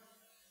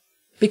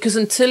 Because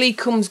until he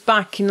comes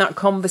back in that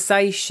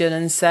conversation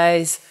and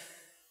says,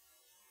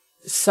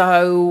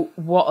 so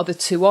what are the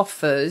two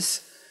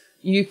offers?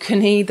 You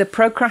can either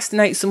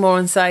procrastinate some more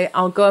and say,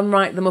 I'll go and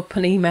write them up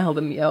and email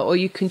them you, or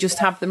you can just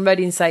have them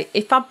ready and say,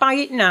 if I buy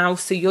it now,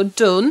 so you're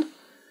done,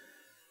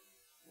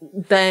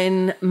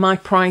 then my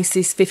price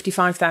is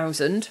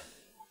 55,000.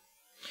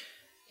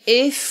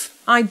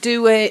 If I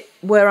do it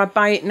where I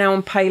buy it now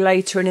and pay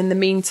later, and in the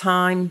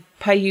meantime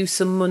pay you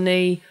some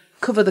money,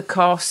 cover the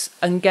costs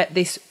and get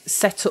this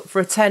set up for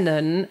a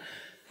tenant,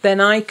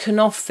 then I can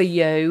offer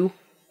you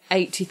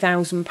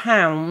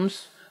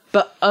 £80,000,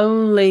 but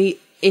only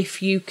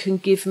if you can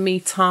give me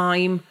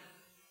time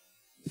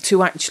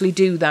to actually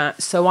do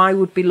that. So I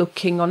would be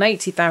looking on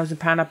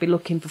 £80,000, I'd be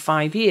looking for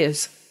 5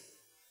 years.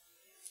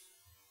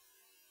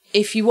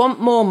 If you want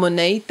more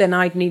money, then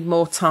I'd need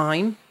more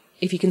time.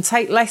 If you can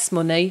take less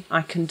money,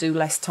 I can do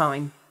less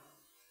time.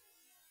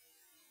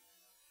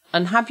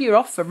 And have your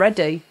offer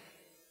ready.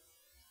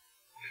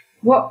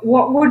 What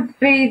would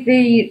be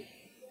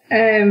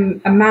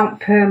the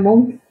amount per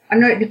month? I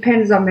know it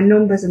depends on the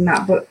numbers and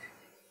that, but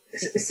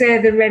say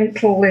the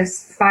rental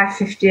is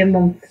 $550 a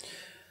month.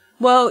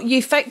 Well, you're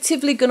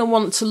effectively going to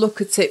want to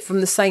look at it from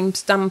the same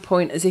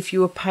standpoint as if you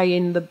were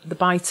paying the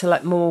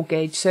buy-to-let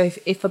mortgage. So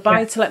if a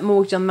buy-to-let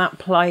mortgage on that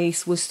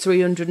place was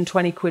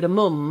 320 quid a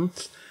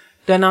month,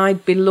 then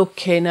I'd be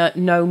looking at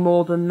no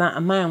more than that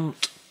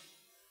amount.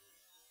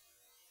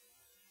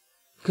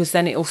 Because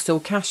then it'll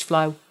still cash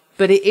flow.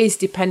 But it is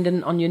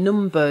dependent on your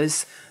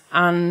numbers.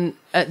 And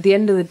at the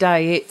end of the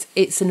day,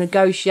 it's a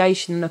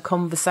negotiation and a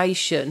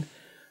conversation.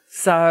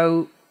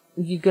 So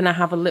you're going to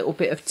have a little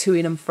bit of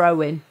to-in and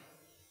fro-in.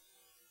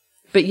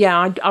 But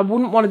yeah, I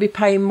wouldn't want to be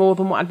paying more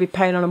than what I'd be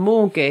paying on a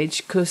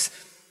mortgage, because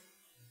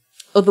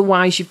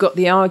otherwise you've got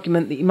the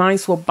argument that you might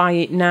as well buy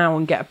it now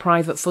and get a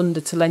private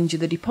funder to lend you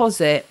the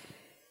deposit,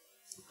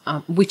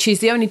 which is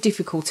the only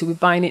difficulty with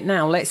buying it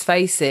now. Let's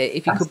face it,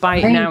 if you could buy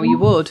it now, you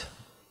would.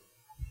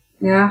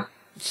 Yeah.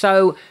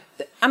 So,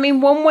 I mean,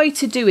 one way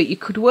to do it, you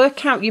could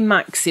work out your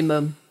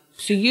maximum.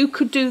 So you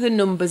could do the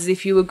numbers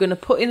if you were going to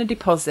put in a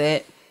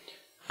deposit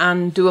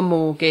and do a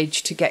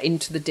mortgage to get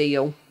into the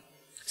deal.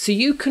 So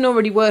you can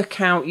already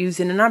work out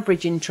using an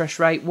average interest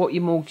rate what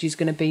your mortgage is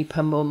going to be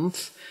per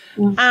month.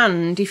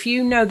 And if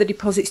you know the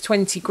deposit's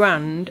 20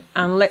 grand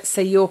and let's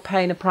say you're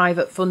paying a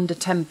private funder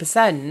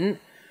 10%,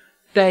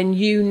 then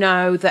you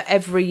know that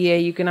every year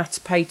you're going to have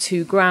to pay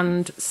 2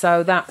 grand.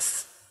 So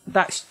that's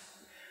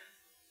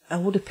I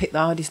would have picked the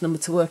hardest number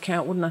to work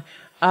out, wouldn't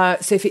I?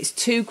 So if it's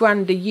 2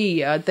 grand a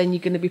year, then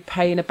you're going to be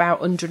paying about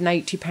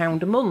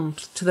 £180 a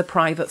month to the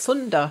private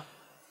funder.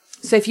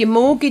 So if your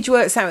mortgage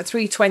works out at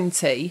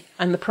 320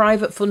 and the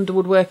private funder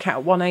would work out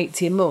at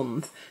 180 a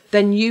month,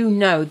 then you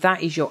know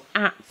that is your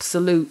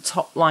absolute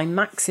top line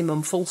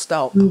maximum, full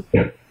stop.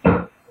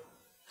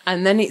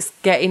 And then it's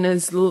getting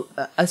as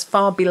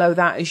far below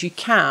that as you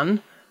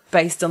can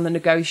based on the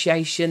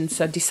negotiation.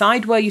 So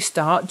decide where you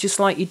start, just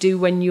like you do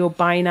when you're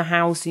buying a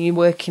house and you're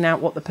working out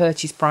what the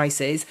purchase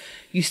price is.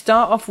 You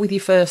start off with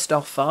your first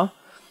offer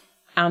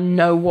and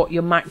know what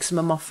your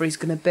maximum offer is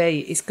going to be.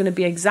 It's going to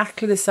be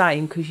exactly the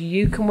same because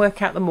you can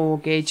work out the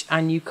mortgage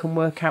and you can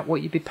work out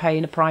what you'd be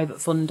paying a private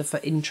funder for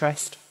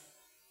interest.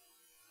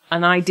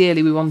 And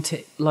ideally we want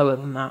it lower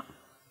than that.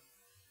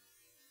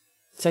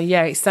 So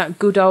yeah, it's that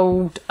good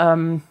old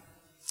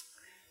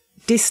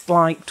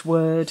disliked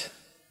word,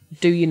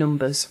 do your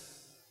numbers.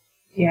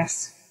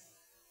 Yes.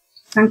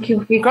 Thank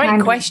you for your Great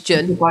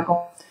question.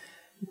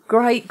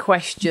 Great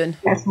question.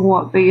 Yes, and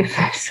what be your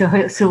first? So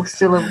it'll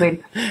still have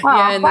been. Well,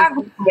 Yeah, and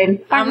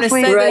I'm gonna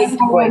say Great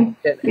question.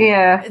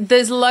 Yeah.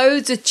 There's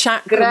loads of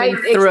chat coming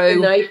Great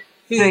through.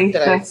 explanation,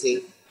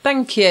 Tracy.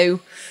 Thank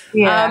you.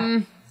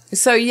 Yeah.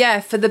 So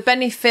yeah, for the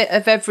benefit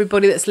of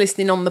everybody that's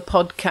listening on the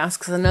podcast,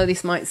 because I know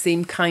this might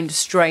seem kind of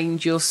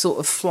strange, you'll sort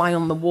of fly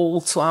on the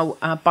wall to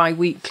our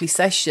bi-weekly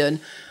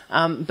session.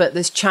 But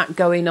there's chat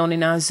going on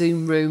in our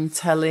Zoom room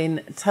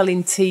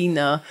telling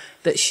Tina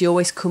that she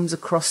always comes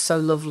across so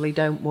lovely,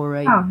 don't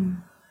worry.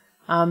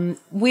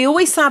 We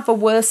always have a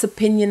worse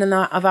opinion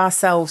of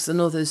ourselves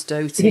than others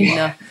do,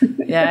 Tina.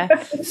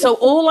 Yeah. So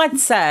all I'd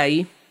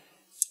say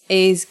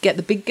is get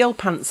the big girl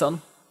pants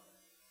on,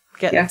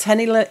 get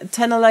the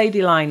tenor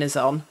lady liners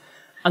on,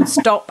 and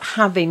stop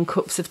having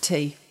cups of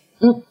tea.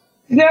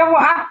 You know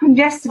what happened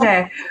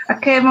yesterday? I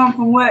came home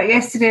from work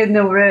yesterday and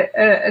there were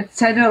a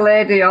tenor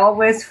lady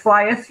always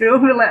flying through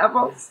my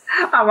letterbox.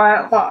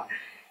 I thought,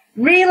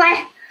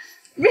 really?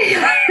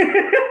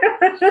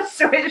 Just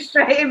switch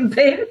straight in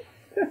bin.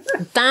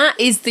 That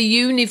is the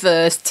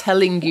universe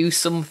telling you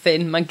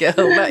something, my girl.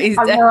 That is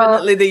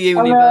definitely the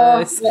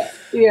universe.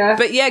 Yeah.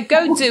 But yeah,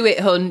 go do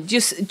it, hun.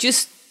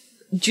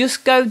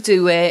 Just go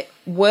do it.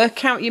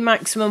 Work out your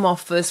maximum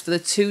offers for the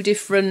two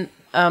different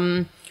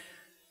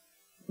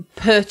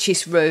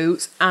purchase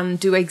route and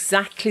do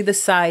exactly the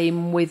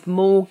same with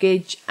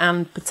mortgage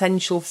and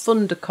potential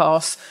funder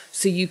costs,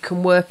 so you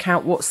can work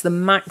out what's the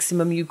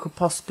maximum you could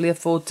possibly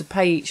afford to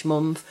pay each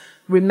month,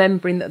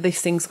 remembering that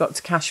this thing's got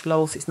to cash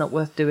flow, so it's not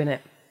worth doing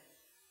it.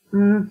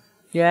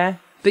 Yeah.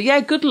 But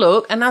yeah, good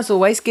luck. And as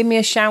always, give me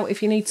a shout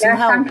if you need some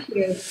help. Thank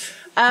you.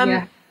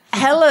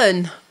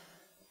 Helen.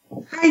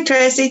 Hi,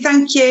 Tracy.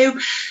 Thank you.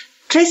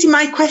 Tracy,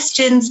 my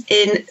question's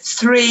in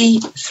three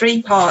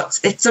parts.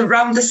 It's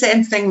around the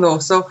same thing, though.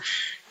 So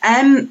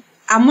I'm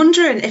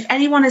wondering if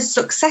anyone has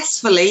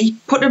successfully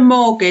put a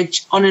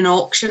mortgage on an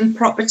auction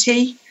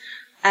property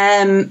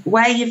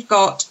where you've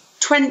got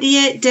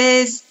 28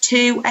 days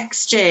to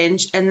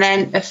exchange and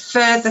then a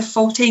further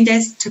 14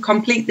 days to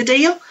complete the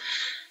deal.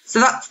 So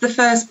that's the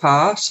first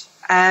part.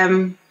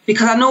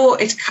 Because I know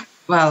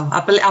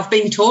I've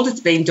been told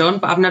it's been done,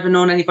 but I've never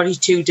known anybody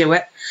to do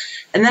it.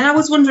 And then I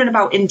was wondering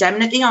about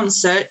indemnity on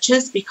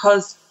searches,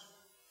 because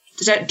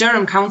the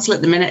Durham Council at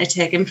the minute are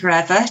taking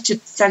forever to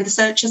send the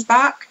searches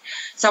back.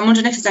 So I'm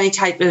wondering if there's any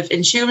type of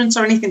insurance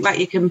or anything that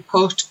you can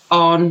put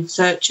on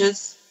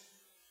searches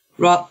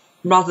rather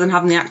than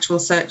having the actual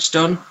search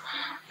done.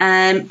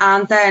 And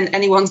then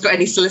anyone's got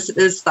any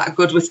solicitors that are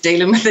good with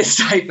dealing with this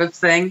type of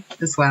thing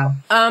as well.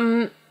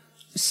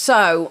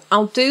 So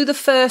I'll do the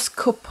first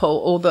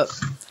couple,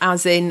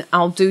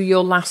 I'll do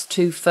your last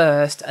two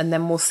first, and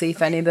then we'll see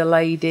if any of the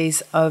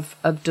ladies have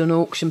done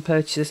auction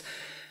purchases.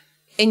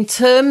 In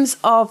terms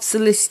of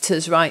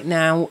solicitors right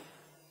now,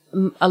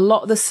 a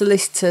lot of the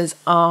solicitors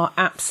are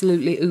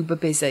absolutely uber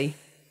busy.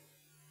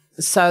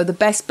 So the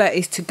best bet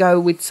is to go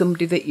with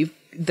somebody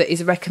that is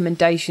a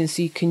recommendation,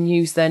 so you can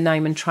use their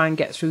name and try and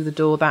get through the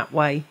door that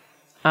way.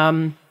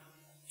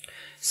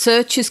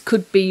 Searches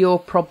could be your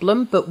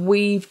problem, but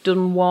we've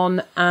done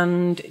one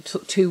and it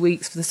took 2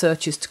 weeks for the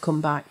searches to come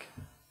back.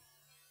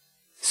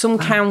 Some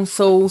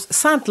councils,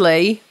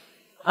 sadly,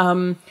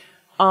 and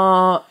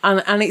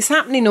it's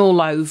happening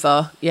all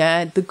over,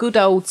 yeah, the good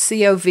old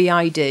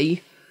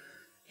COVID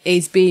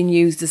is being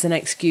used as an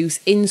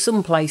excuse in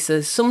some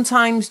places,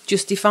 sometimes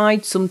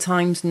justified,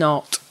 sometimes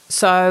not.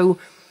 So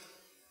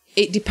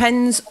it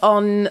depends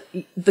on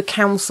the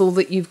council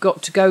that you've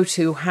got to go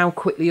to, how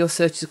quickly your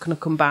searches are going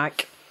to come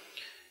back.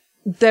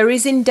 There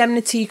is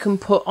indemnity you can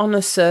put on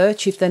a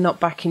search if they're not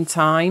back in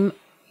time.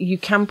 You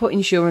can put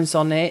insurance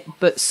on it,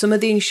 but some of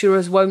the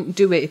insurers won't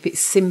do it if it's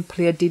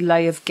simply a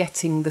delay of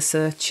getting the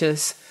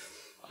searches.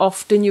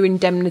 Often your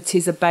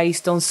indemnities are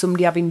based on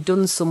somebody having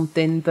done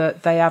something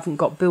that they haven't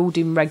got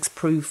building regs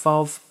proof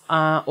of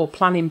or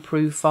planning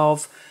proof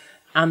of,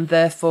 and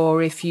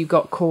therefore if you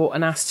got caught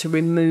and asked to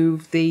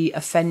remove the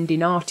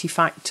offending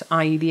artefact,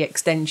 i.e. the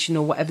extension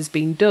or whatever's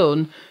been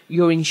done,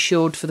 you're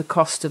insured for the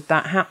cost of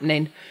that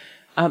happening.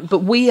 But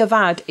we have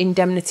had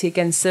indemnity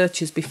against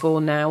searches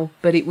before now,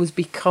 but it was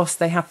because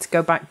they had to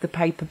go back to the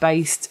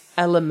paper-based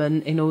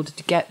element in order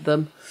to get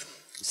them.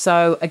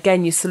 So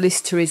again, your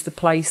solicitor is the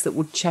place that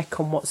would check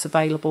on what's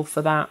available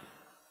for that.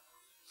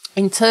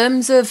 In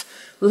terms of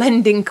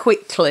lending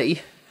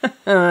quickly, that's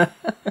an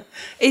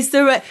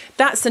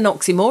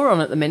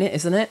oxymoron at the minute,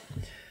 isn't it?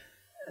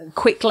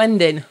 Quick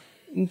lending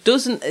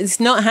it's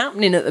not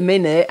happening at the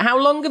minute. How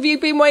long have you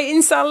been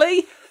waiting,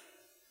 Sally?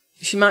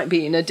 She might be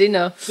eating her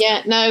dinner.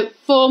 Yeah, no,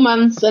 4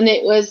 months, and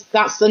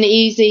that's an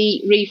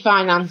easy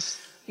refinance.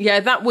 Yeah,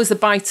 that was a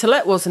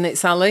buy-to-let, wasn't it,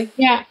 Sally?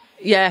 Yeah.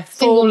 Yeah,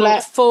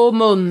 4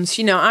 months.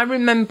 You know, I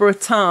remember a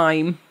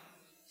time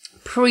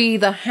pre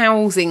the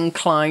housing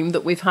climb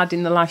that we've had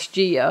in the last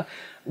year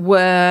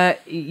where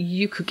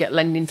you could get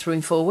lending through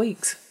in 4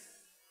 weeks.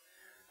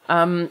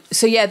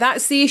 So, yeah,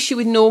 that's the issue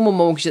with normal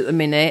mortgage at the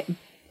minute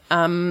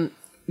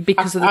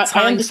because of the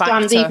time factor. I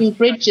understand even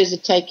bridges are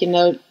taking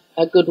a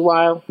good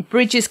while.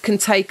 Bridges can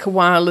take a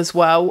while as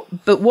well,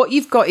 but what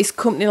you've got is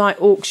company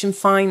like Auction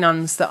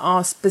Finance that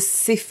are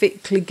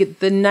specifically,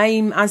 the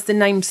name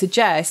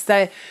suggests,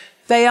 they're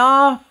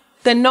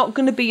not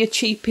going to be your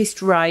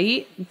cheapest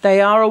rate.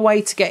 They are a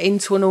way to get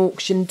into an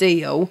auction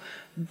deal,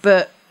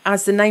 but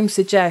as the name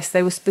suggests,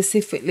 they were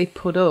specifically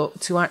put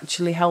up to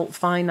actually help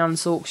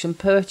finance auction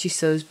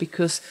purchasers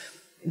because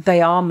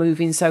they are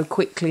moving so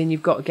quickly and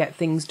you've got to get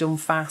things done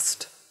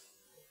fast.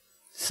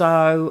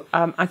 So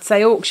I'd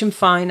say auction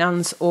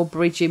finance or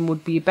bridging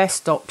would be your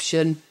best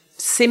option,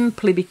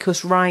 simply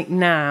because right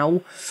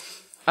now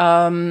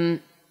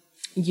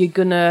you're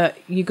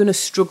gonna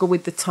struggle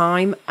with the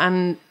time.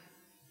 And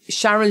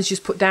Sharon's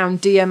just put down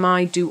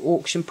DMI do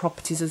auction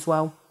properties as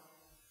well.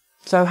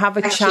 So have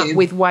a chat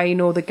with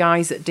Wayne or the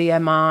guys at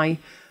DMI.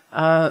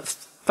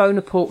 Phone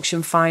up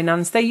Auction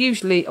Finance.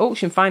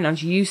 Auction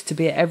Finance used to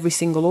be at every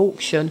single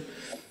auction,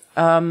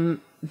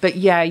 but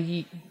yeah.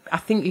 I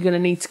think you're going to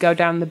need to go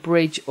down the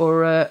bridge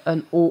or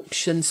an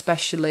auction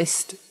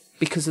specialist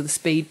because of the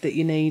speed that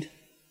you need.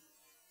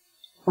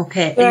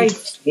 Okay. Right.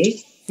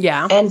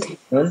 Yeah. And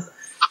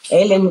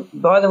Ellen,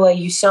 by the way,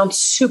 you sound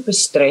super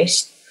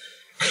stressed.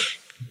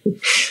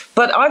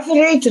 But I've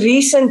read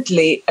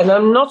recently, and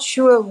I'm not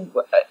sure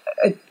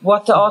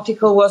what the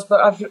article was, but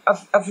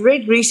I've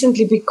read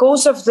recently,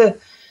 because of the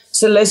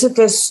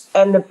solicitors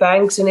and the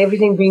banks and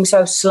everything being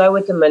so slow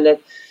at the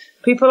minute,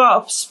 people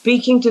are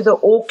speaking to the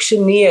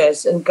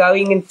auctioneers and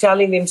going and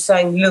telling them,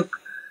 saying, look,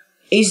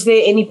 is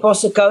there any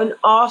possible, go and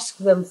ask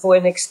them for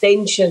an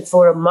extension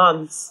for a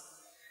month.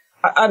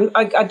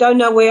 I don't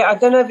know I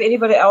don't know if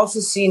anybody else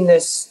has seen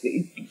this.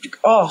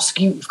 Ask,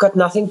 you've got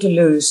nothing to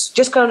lose.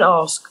 Just go and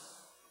ask,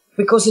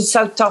 because it's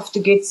so tough to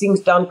get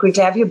things done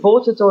quickly. Have you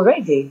bought it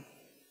already?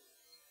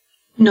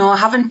 No, I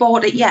haven't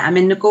bought it yet. I'm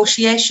in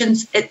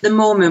negotiations at the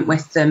moment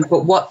with them.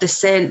 But what they're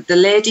saying, the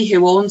lady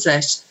who owns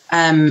it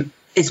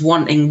is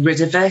wanting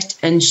rid of it,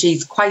 and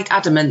she's quite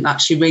adamant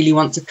that she really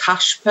wants a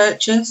cash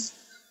purchase.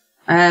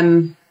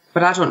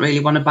 But I don't really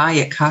want to buy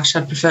it cash.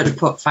 I'd prefer to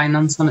put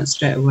finance on it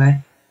straight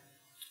away.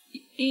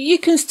 You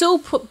can still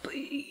put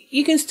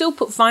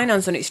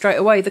finance on it straight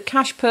away. The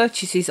cash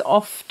purchase is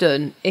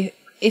often,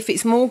 if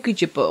it's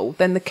mortgageable,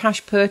 then the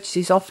cash purchase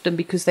is often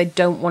because they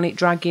don't want it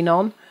dragging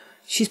on.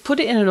 She's put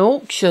it in an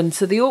auction,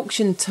 so the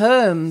auction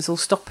terms will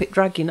stop it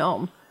dragging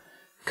on.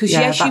 Because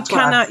yes, you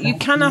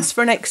can ask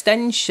for an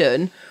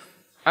extension.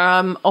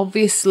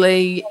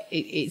 Obviously,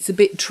 it's a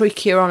bit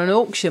trickier on an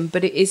auction,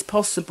 but it is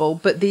possible.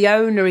 But the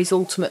owner is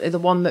ultimately the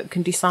one that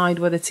can decide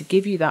whether to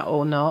give you that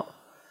or not.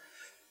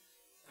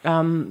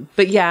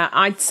 But yeah,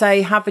 I'd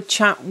say have a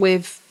chat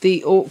with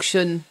the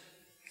auction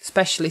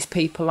specialist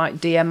people like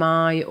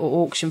DMI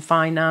or Auction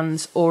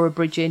Finance or a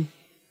bridging.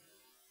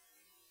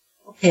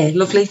 Okay,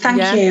 lovely.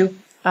 Thank you.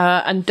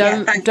 And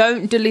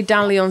don't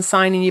dilly-dally on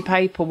signing your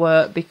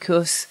paperwork,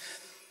 because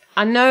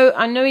I know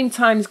in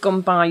times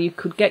gone by you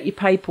could get your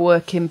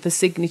paperwork in for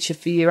signature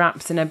for your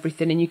apps and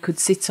everything, and you could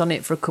sit on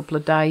it for a couple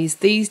of days.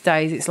 These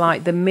days it's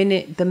like the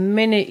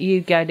minute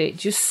you get it,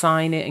 just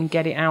sign it and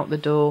get it out the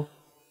door.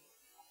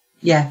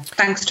 Yeah,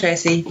 thanks,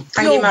 Tracy.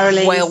 Thank you,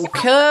 Marilee.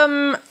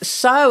 Welcome.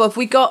 So, have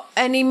we got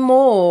any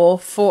more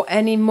for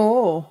any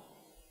more?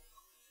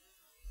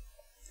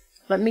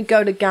 Let me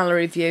go to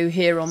gallery view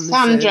here on the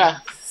Sandra.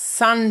 Zoom.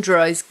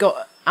 Sandra's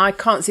got, I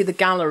can't see the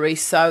gallery,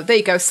 so there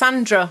you go.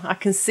 Sandra, I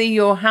can see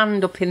your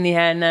hand up in the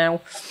air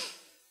now.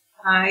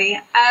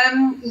 Hi.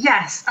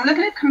 Yes, I'm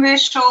looking at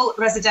commercial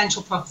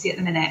residential property at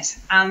the minute,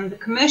 and the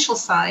commercial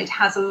side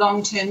has a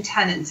long-term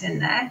tenant in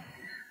there.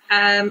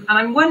 And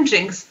I'm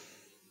wondering,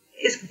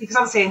 because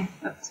obviously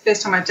that's the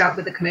first time I've dealt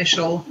with a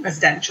commercial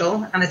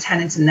residential and a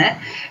tenant in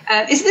there.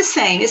 Is it the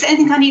same? Is there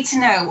anything I need to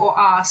know or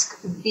ask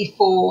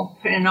before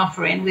putting an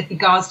offer in with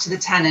regards to the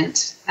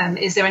tenant?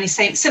 Is there any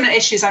similar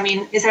issues? I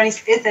mean, is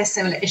there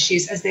similar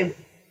issues as there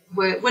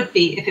would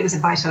be if it was a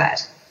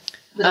buy-to-let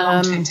with a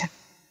long-term tenant?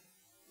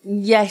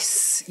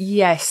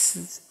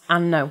 Yes,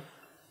 and no.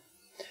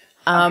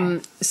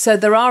 So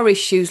there are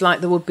issues like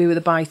there would be with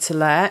a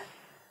buy-to-let,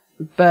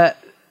 but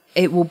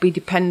it will be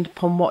depend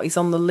upon what is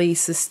on the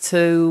lease as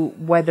to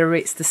whether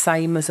it's the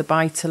same as a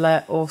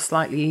buy-to-let or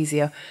slightly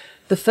easier.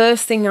 The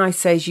first thing I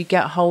say is you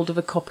get hold of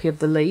a copy of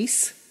the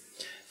lease,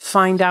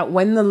 find out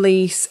when the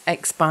lease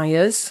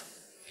expires,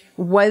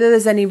 whether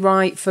there's any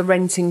right for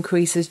rent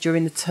increases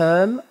during the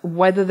term,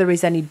 whether there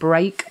is any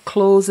break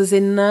clauses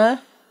in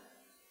there,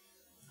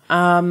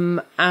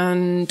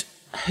 and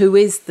who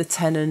is the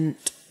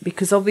tenant.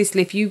 Because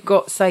obviously if you've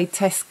got, say,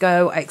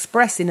 Tesco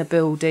Express in a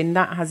building,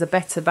 that has a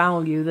better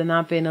value than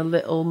having a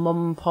little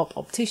mum-and-pop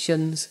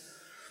opticians.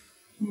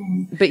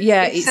 But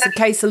yeah, it's a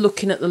case of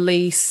looking at the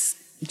lease,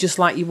 just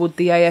like you would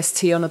the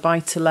AST on a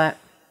buy-to-let.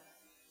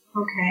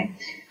 Okay.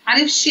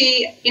 And if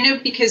she,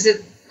 because of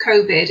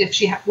COVID, if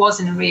she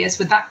was in arrears,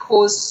 would that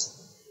cause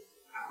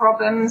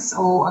problems?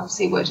 Or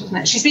obviously it would, isn't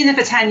it? She's been there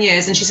for 10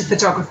 years and she's a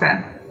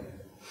photographer.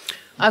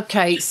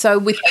 Okay, so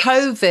with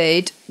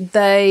COVID,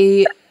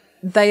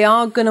 they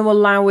are going to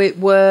allow it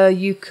where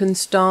you can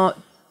start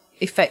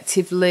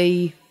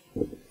effectively,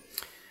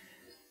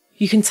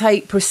 you can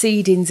take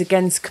proceedings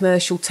against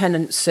commercial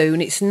tenants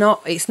soon. It's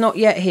not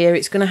yet here.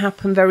 It's going to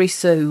happen very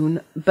soon.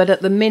 But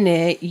at the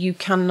minute, you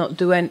cannot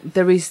do any.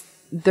 There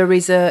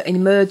is an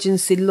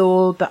emergency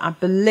law that I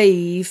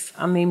believe,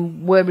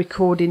 we're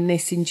recording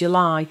this in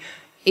July.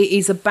 It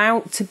is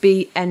about to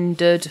be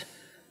ended,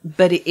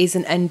 but it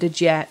isn't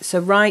ended yet. So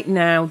right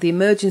now, the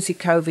emergency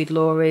COVID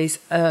law is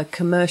a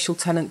commercial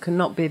tenant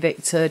cannot be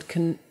evicted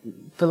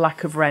for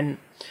lack of rent.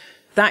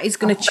 That is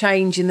going to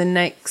change in the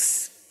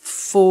next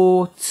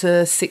 4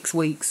 to 6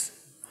 weeks,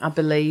 I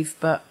believe,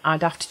 but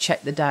I'd have to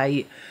check the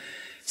date.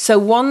 So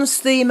once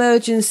the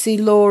emergency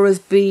law has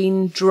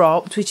been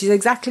dropped, which is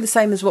exactly the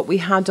same as what we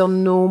had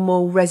on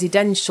normal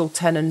residential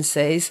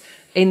tenancies,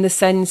 in the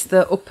sense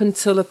that up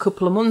until a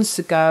couple of months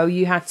ago,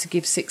 you had to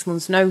give 6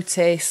 months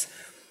notice,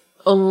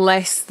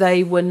 unless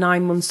they were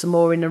 9 months or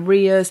more in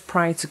arrears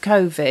prior to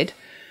COVID,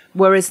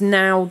 whereas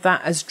now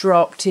that has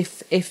dropped.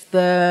 If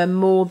they're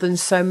more than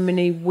so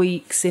many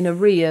weeks in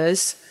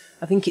arrears,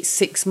 I think it's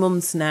 6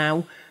 months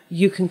now,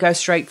 you can go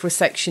straight for a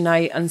Section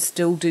 8 and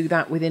still do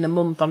that within a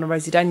month on a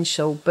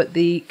residential, but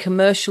the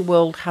commercial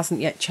world hasn't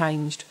yet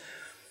changed.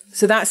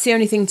 So that's the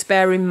only thing to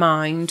bear in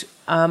mind.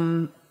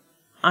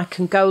 I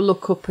can go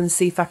look up and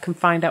see if I can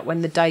find out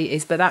when the date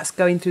is, but that's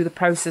going through the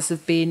process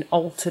of being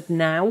altered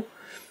now.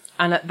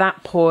 And at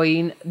that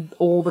point,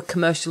 all the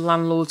commercial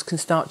landlords can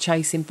start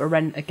chasing for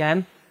rent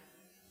again.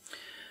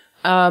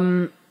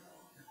 It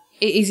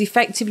is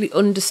effectively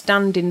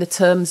understanding the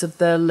terms of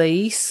their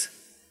lease.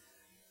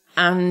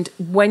 And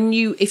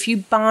if you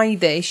buy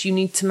this, you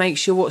need to make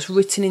sure what's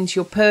written into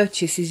your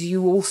purchase is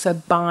you also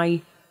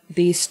buy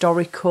the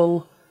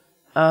historical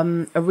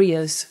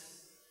arrears.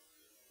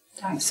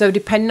 So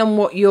depending on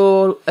what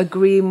you're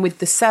agreeing with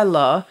the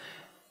seller,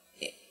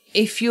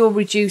 if you're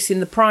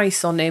reducing the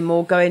price on him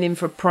or going in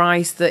for a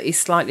price that is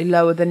slightly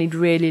lower than he'd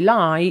really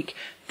like,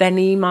 then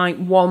he might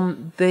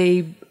want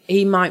the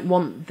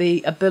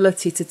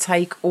ability to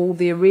take all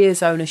the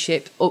arrears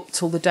ownership up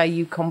till the day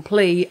you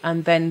complete,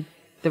 and then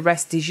the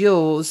rest is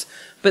yours.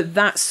 But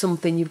that's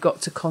something you've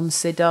got to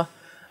consider.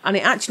 And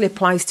it actually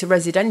applies to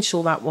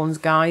residential, that one,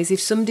 guys.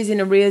 If somebody's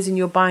in arrears and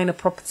you're buying a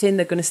property and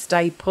they're going to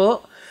stay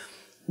put,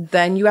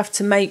 then you have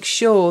to make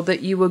sure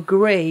that you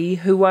agree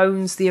who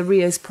owns the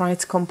arrears prior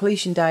to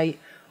completion date.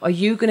 Are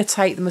you going to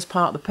take them as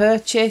part of the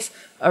purchase,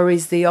 or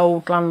is the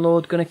old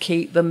landlord going to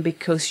keep them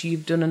because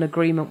you've done an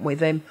agreement with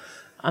him?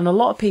 And a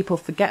lot of people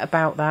forget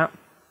about that.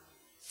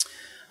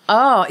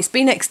 It's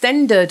been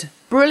extended.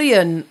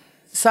 Brilliant.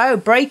 So,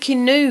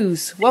 breaking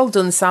news. Well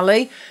done,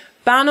 Sally.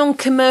 Ban on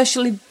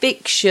commercial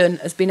eviction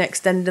has been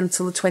extended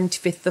until the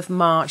 25th of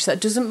March. That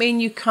doesn't mean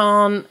you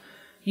can't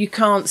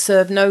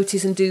serve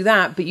notice and do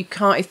that, but you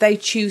can't, if they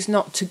choose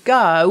not to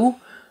go,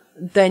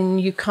 then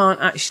you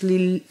can't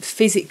actually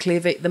physically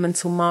evict them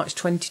until March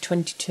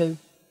 2022.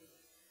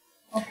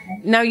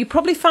 Okay. Now, you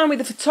probably find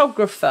with a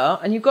photographer,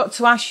 and you've got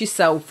to ask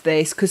yourself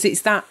this, because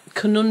it's that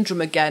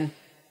conundrum again.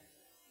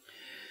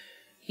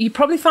 You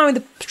probably find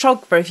with a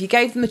photographer, if you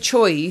gave them a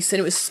choice and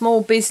it was a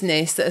small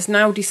business that has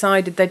now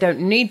decided they don't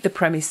need the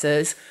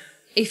premises,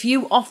 if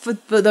you offered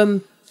for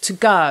them to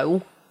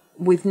go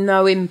with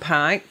no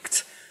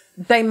impact,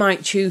 they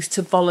might choose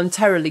to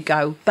voluntarily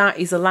go. That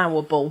is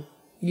allowable.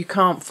 You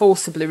can't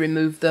forcibly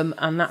remove them,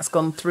 and that's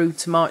gone through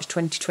to March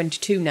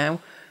 2022 now,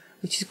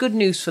 which is good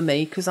news for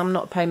me because I'm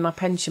not paying my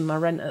pension, my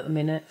rent at the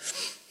minute.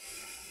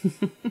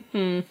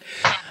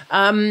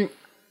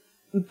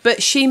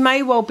 But she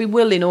may well be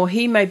willing, or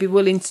he may be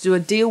willing to do a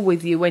deal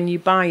with you when you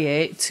buy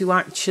it to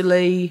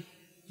actually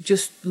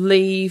just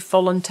leave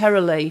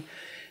voluntarily.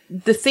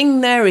 The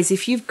thing there is,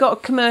 if you've got a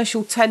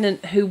commercial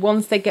tenant who,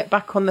 once they get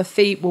back on their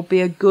feet, will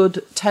be a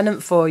good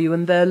tenant for you,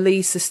 and their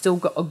lease has still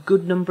got a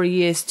good number of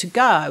years to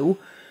go,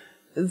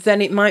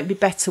 then it might be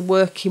better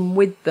working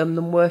with them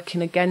than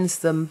working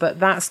against them. But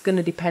that's going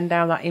to depend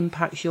how that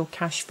impacts your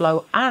cash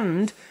flow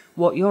and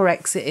what your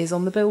exit is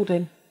on the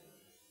building.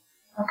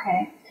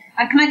 Okay.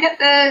 And can I get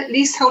the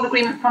leasehold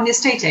agreement from the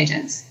estate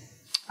agents?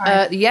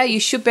 Yeah, you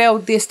should be able.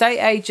 The estate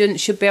agent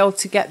should be able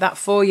to get that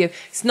for you.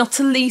 It's not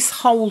a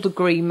leasehold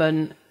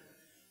agreement.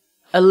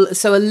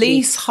 So a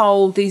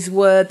leasehold is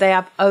where they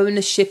have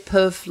ownership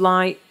of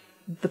like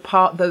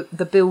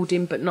the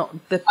building, but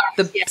not the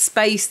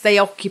space they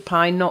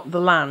occupy, not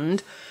the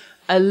land.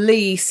 A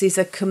lease is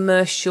a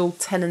commercial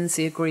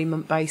tenancy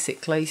agreement,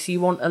 basically. So you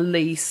want a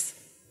lease.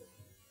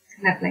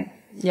 Lovely.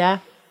 Yeah.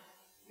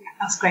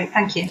 That's great.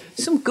 Thank you.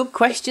 Some good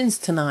questions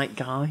tonight,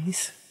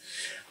 guys.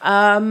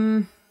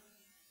 Right,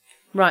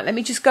 let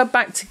me just go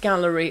back to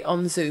gallery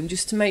on Zoom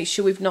just to make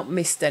sure we've not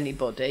missed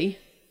anybody.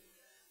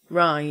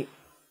 Right.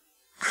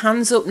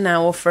 Hands up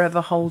now or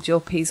forever hold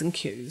your P's and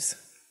Q's.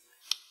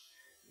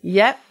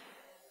 Yep.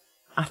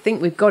 I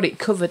think we've got it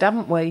covered,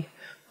 haven't we?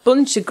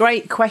 Bunch of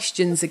great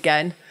questions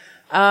again.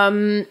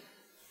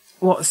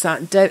 What's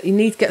that? You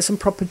need to get some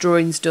proper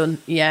drawings done.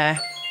 Yeah,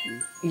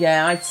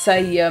 I'd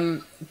say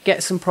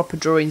get some proper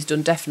drawings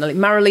done, definitely.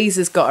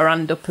 Marilisa's got her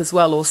hand up as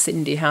well, or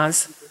Cindy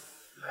has.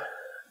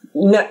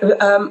 No,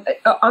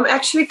 I'm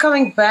actually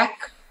coming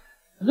back.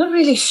 I'm not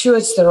really sure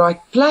it's the right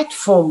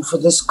platform for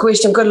this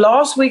question, because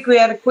last week we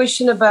had a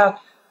question about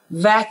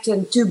VAT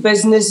and two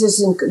businesses,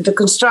 and the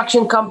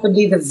construction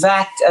company, the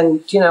VAT,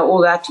 and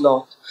all that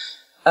lot.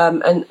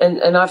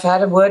 And I've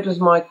had a word with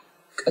my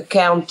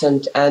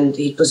accountant, and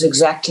it was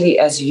exactly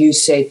as you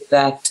said,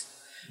 that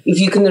if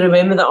you can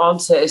remember, the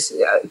answer is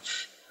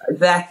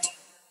that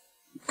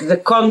the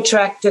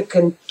contractor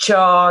can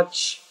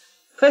charge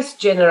fifth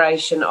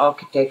generation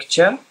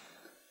architecture,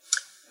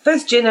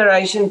 fifth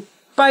generation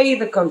pay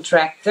the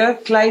contractor,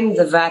 claim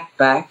the VAT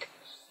back,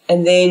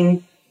 and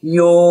then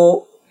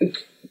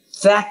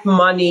that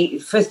money,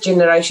 fifth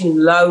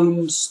generation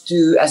loans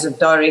to, as a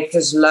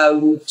director's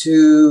loan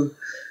to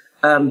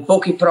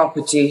Bokkie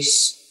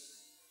Properties,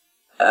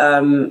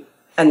 and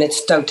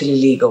it's totally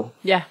legal.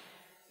 Yeah.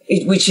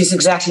 Which is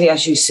exactly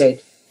as you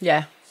said.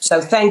 Yeah. So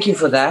thank you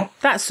for that.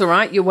 That's all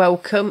right. You're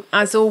welcome.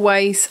 As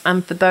always,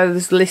 and for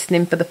those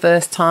listening for the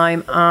first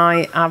time,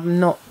 I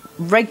am not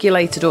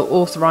regulated or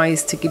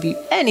authorised to give you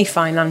any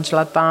financial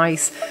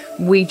advice.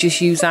 We just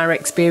use our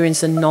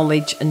experience and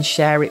knowledge and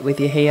share it with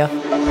you here.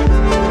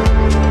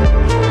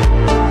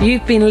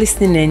 You've been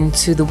listening in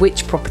to the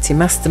Which Property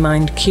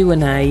Mastermind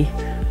Q&A,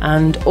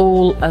 and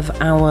all of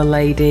our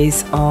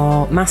ladies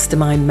are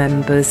mastermind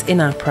members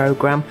in our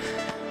programme.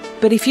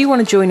 But if you want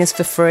to join us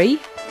for free,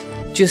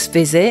 just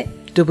visit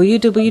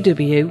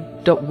www.whichpropertymastermind.com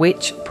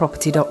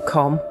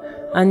www.witchproperty.com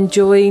and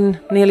join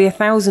nearly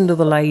 1,000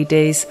 other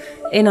ladies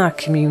in our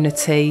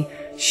community,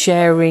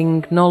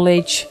 sharing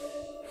knowledge,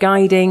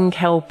 guiding,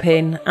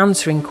 helping,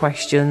 answering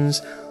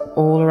questions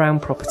all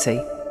around property.